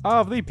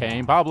 Of the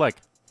paying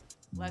public.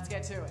 Let's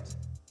get to it.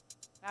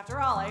 After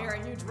all, I hear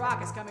a huge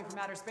rock is coming from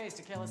outer space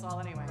to kill us all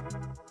anyway.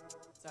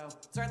 So,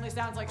 certainly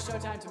sounds like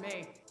showtime to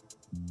me.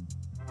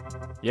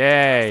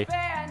 Yay.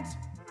 Band!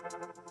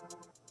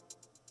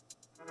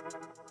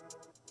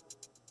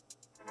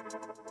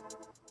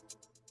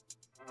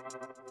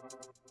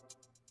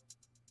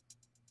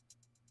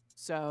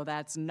 So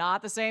that's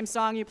not the same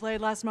song you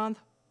played last month?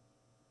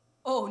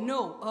 Oh,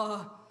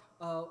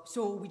 no,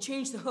 so we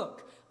changed the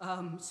hook.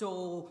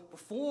 So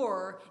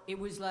before, it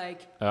was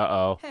like,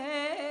 Uh-oh.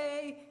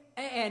 hey,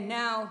 and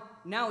now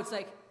it's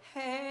like,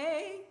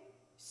 hey.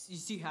 You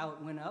see how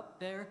it went up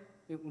there?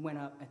 It went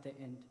up at the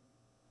end.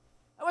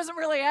 I wasn't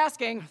really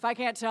asking. If I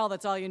can't tell,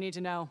 that's all you need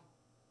to know.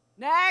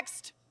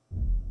 Next!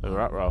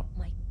 Uh-oh.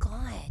 My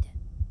God.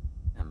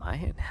 Am I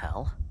in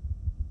hell?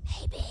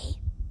 Maybe.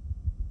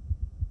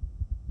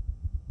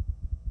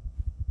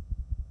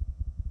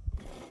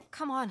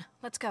 Come on,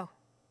 let's go.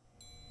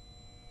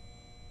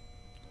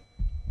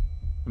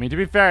 I mean, to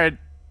be fair,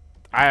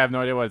 I have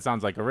no idea what it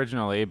sounds like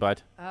originally,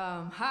 but...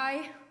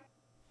 Hi.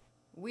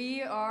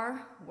 We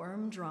are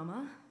Worm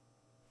Drama.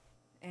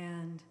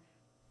 And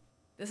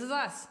this is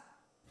us.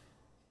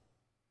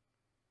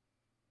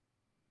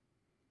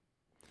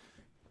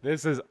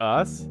 This is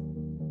us?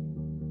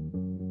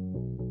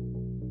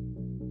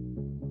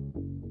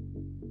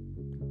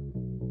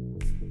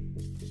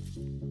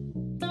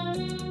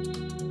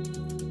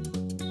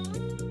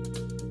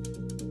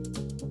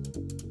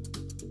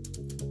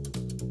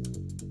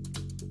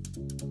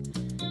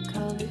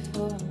 Call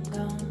before I'm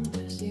gone,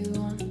 'cause you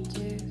want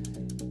to.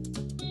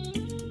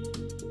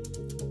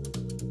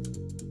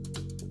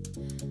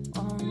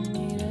 Won't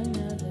need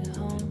another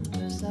home,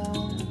 'cause I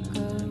won't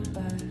go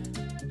back.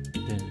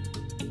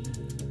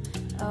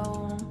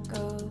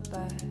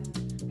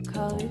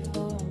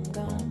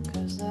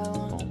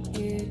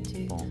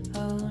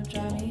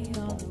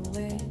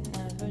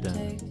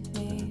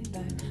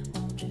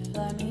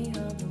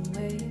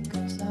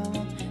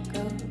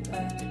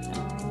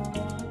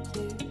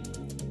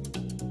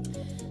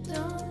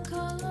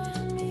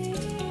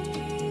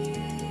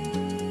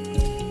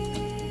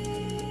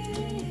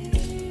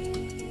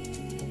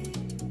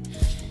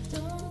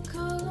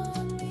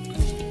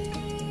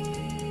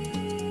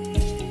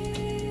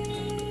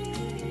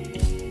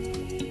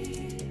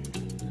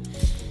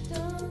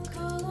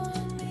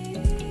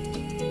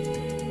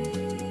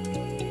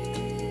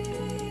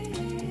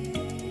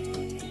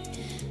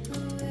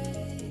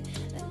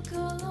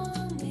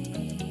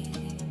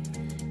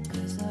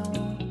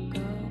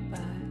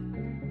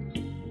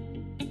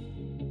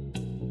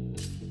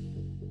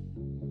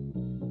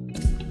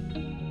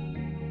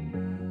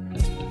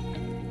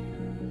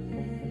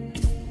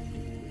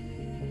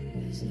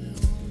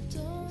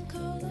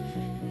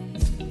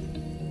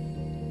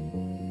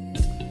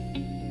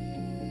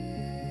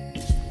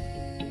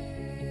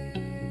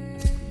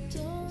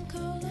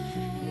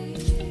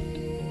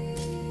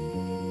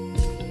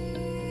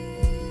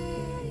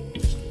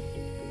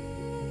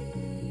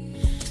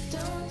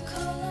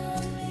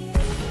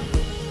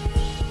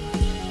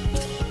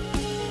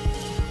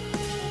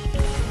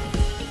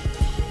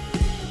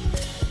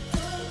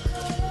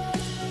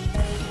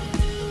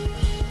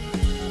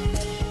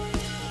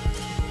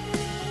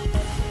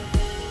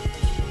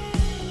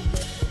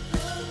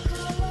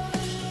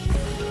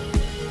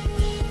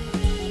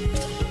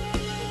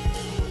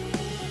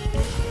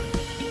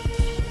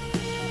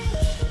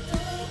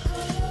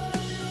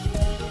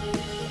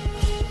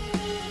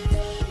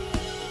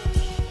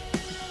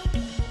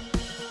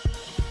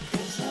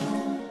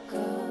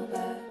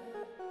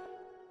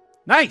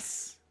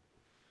 Nice.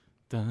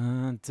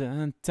 Dun,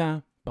 dun,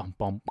 dun. Bum,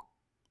 bum.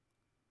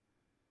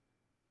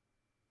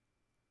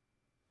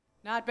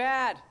 Not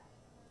bad.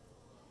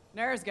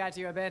 Nerves got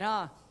you a bit,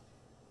 huh?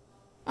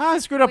 I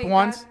screwed up Wait,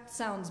 once. That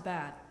sounds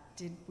bad.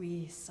 Did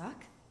we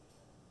suck?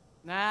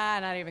 Nah,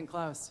 not even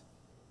close.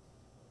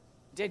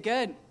 Did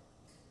good.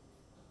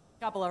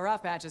 Couple of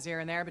rough patches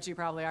here and there, but you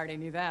probably already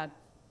knew that.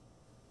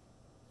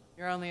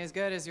 You're only as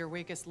good as your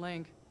weakest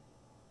link.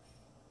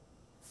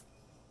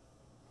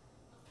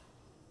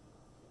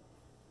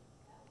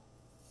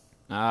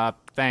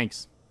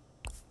 Thanks.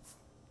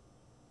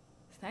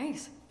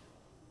 Thanks.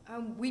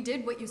 We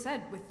did what you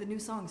said with the new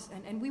songs,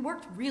 and we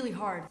worked really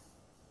hard.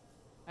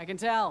 I can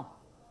tell.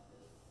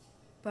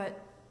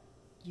 But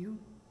you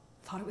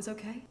thought it was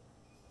okay?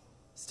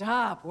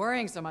 Stop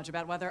worrying so much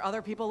about whether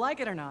other people like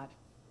it or not.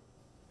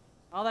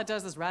 All that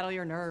does is rattle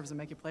your nerves and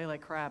make you play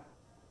like crap.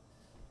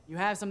 You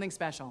have something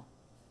special.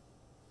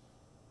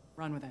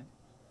 Run with it.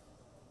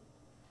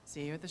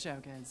 See you at the show,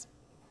 kids.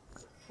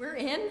 We're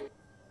in?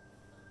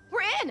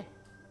 We're in!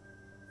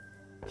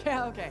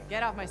 Yeah, okay.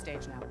 Get off my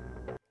stage now.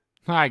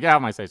 Alright, get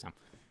out my stage now.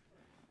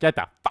 Get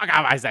the fuck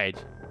out of my stage.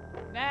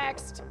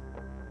 Next!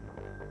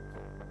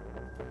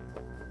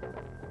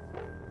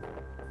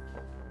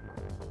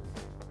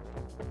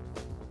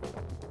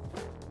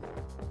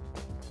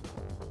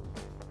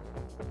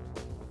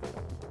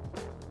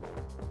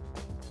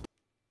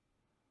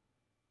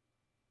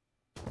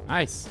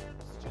 Nice.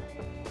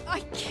 I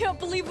can't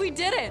believe we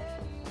did it!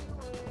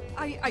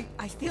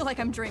 I feel like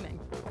I'm dreaming.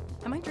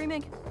 Am I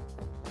dreaming?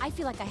 I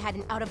feel like I had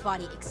an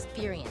out-of-body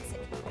experience.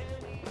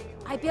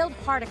 I bailed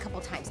hard a couple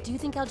times. Do you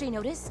think LJ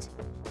noticed?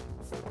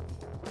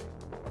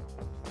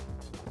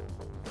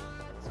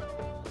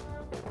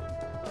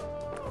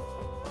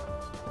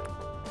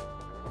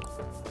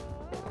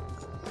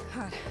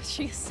 God,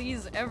 she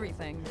sees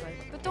everything,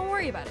 but don't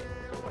worry about it.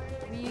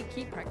 We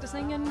keep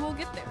practicing and we'll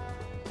get there.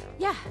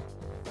 Yeah,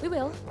 we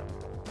will.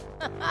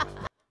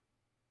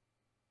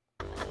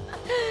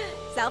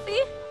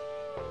 Selfie?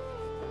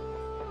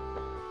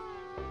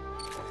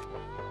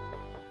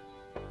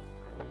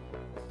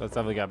 That's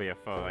definitely gotta be a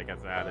photo that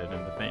gets added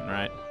in the thing,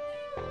 right?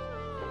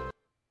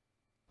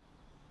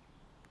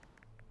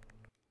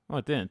 Oh,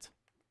 it didn't.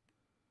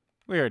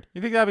 Weird.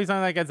 You think that'd be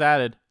something that gets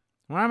added?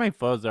 I wonder how many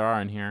photos there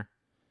are in here.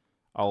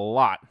 A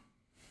lot.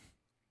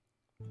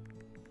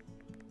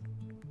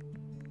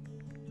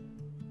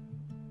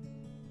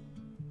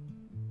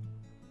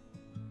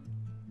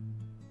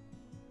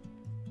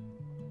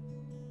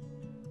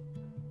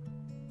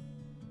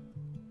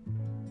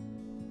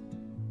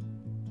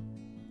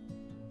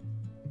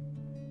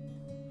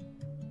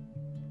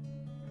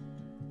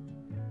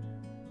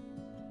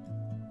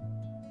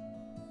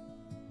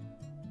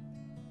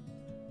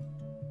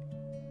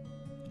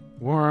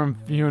 Worm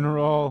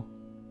funeral.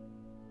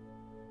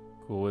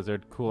 Cool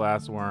wizard, cool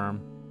ass worm.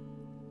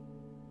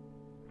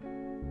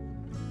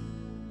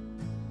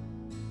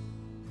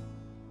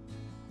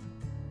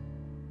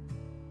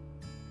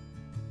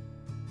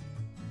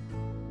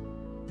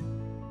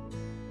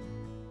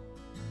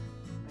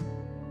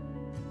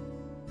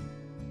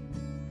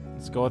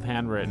 Let's go with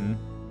handwritten.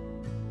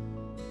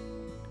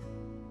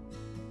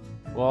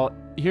 Well,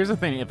 here's the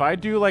thing. If I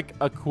do like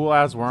a cool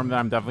ass worm, then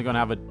I'm definitely gonna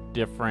have a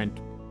different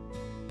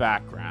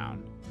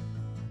background.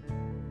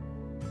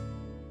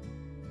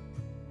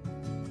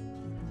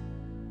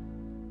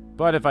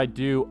 But if I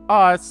do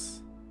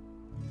us,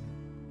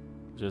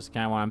 just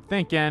kind of what I'm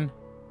thinking.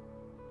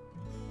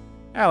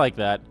 I like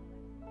that.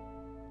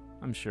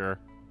 I'm sure.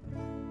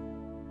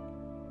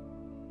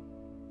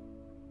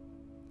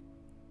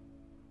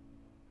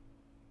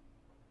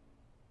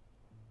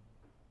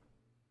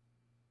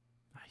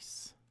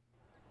 Nice.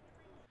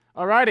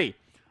 Alrighty.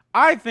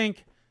 I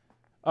think...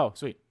 Oh,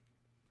 sweet.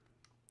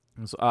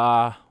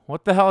 So,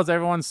 what the hell is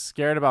everyone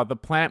scared about? The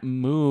plant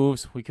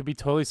moves. We could be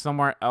totally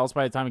somewhere else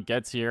by the time it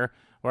gets here.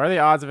 What are the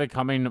odds of it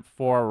coming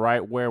for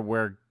right where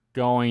we're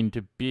going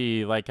to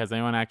be? Like, has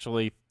anyone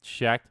actually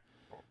checked?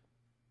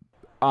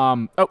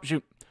 Oh,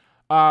 shoot.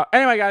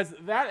 Anyway, guys,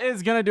 that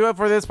is going to do it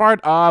for this part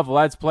of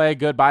Let's Play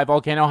Goodbye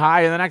Volcano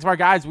High. In the next part,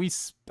 guys,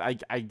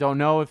 I don't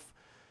know if...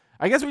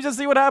 I guess we just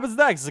see what happens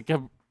next.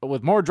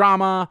 With more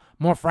drama,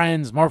 more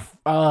friends, more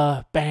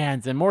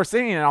bands, and more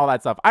singing and all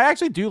that stuff. I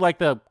actually do like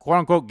the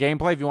quote-unquote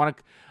gameplay. If you want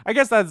to... I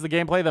guess that's the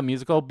gameplay. The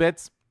musical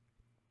bits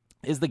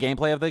is the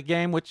gameplay of the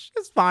game, which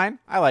is fine.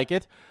 I like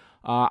it.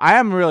 I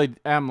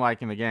am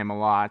liking the game a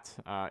lot.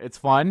 It's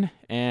fun,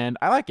 and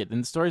I like it.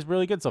 And the story's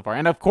really good so far.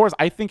 And, of course,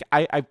 I think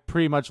I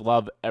pretty much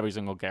love every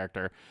single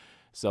character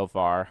so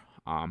far.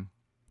 But,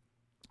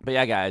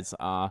 yeah, guys.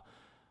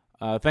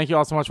 Thank you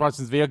all so much for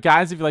watching this video.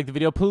 Guys, if you liked the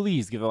video,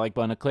 please give the like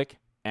button a click.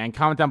 And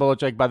comment down below,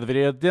 check by the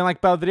video. Didn't like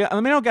about the video. And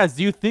let me know, guys,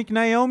 do you think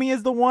Naomi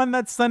is the one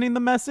that's sending the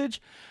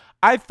message?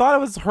 I thought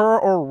it was her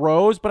or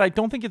Rose, but I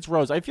don't think it's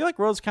Rose. I feel like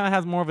Rose kind of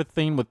has more of a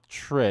thing with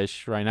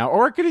Trish right now.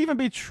 Or it could even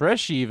be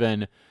Trish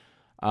even.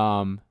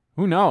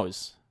 Who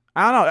knows?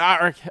 I don't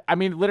know. I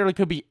mean, literally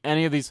could be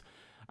any of these.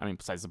 I mean,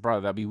 besides the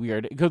brother, that'd be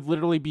weird. It could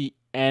literally be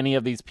any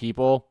of these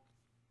people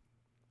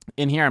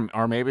in here,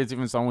 or maybe it's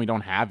even someone we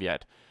don't have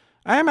yet.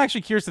 I am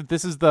actually curious if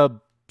this is the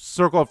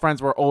circle of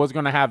friends we're always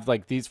going to have,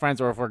 like these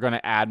friends, or if we're going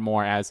to add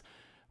more as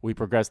we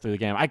progress through the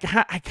game.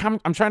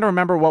 I'm trying to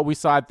remember what we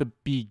saw at the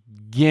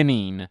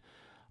beginning,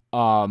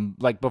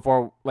 like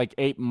before, like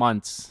 8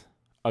 months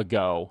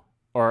ago,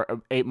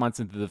 or 8 months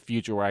into the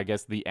future, where I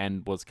guess the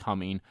end was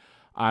coming.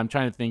 I'm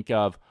trying to think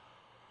of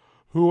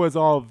who was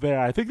all there.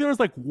 I think there was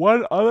like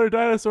one other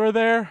dinosaur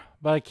there,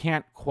 but I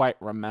can't quite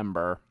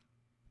remember.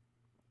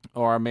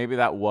 Or maybe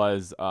that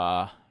was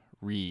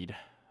Reed,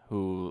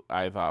 who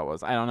I thought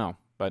was, I don't know,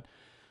 but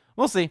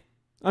we'll see.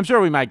 I'm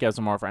sure we might get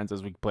some more friends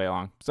as we play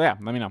along. So yeah,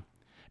 let me know.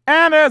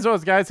 And as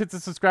always, guys, hit the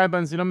subscribe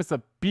button so you don't miss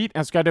a beat,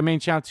 and subscribe to the main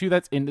channel too.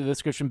 That's in the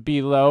description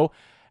below.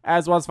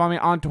 As well as follow me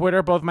on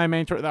Twitter. Both my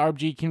main Twitter, the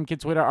RBG Kingdom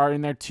Kid Twitter, are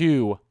in there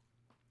too.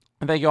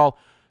 And thank you all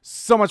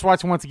so much for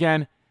watching once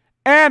again.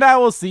 And I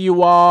will see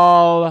you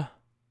all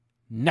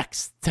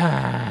next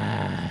time.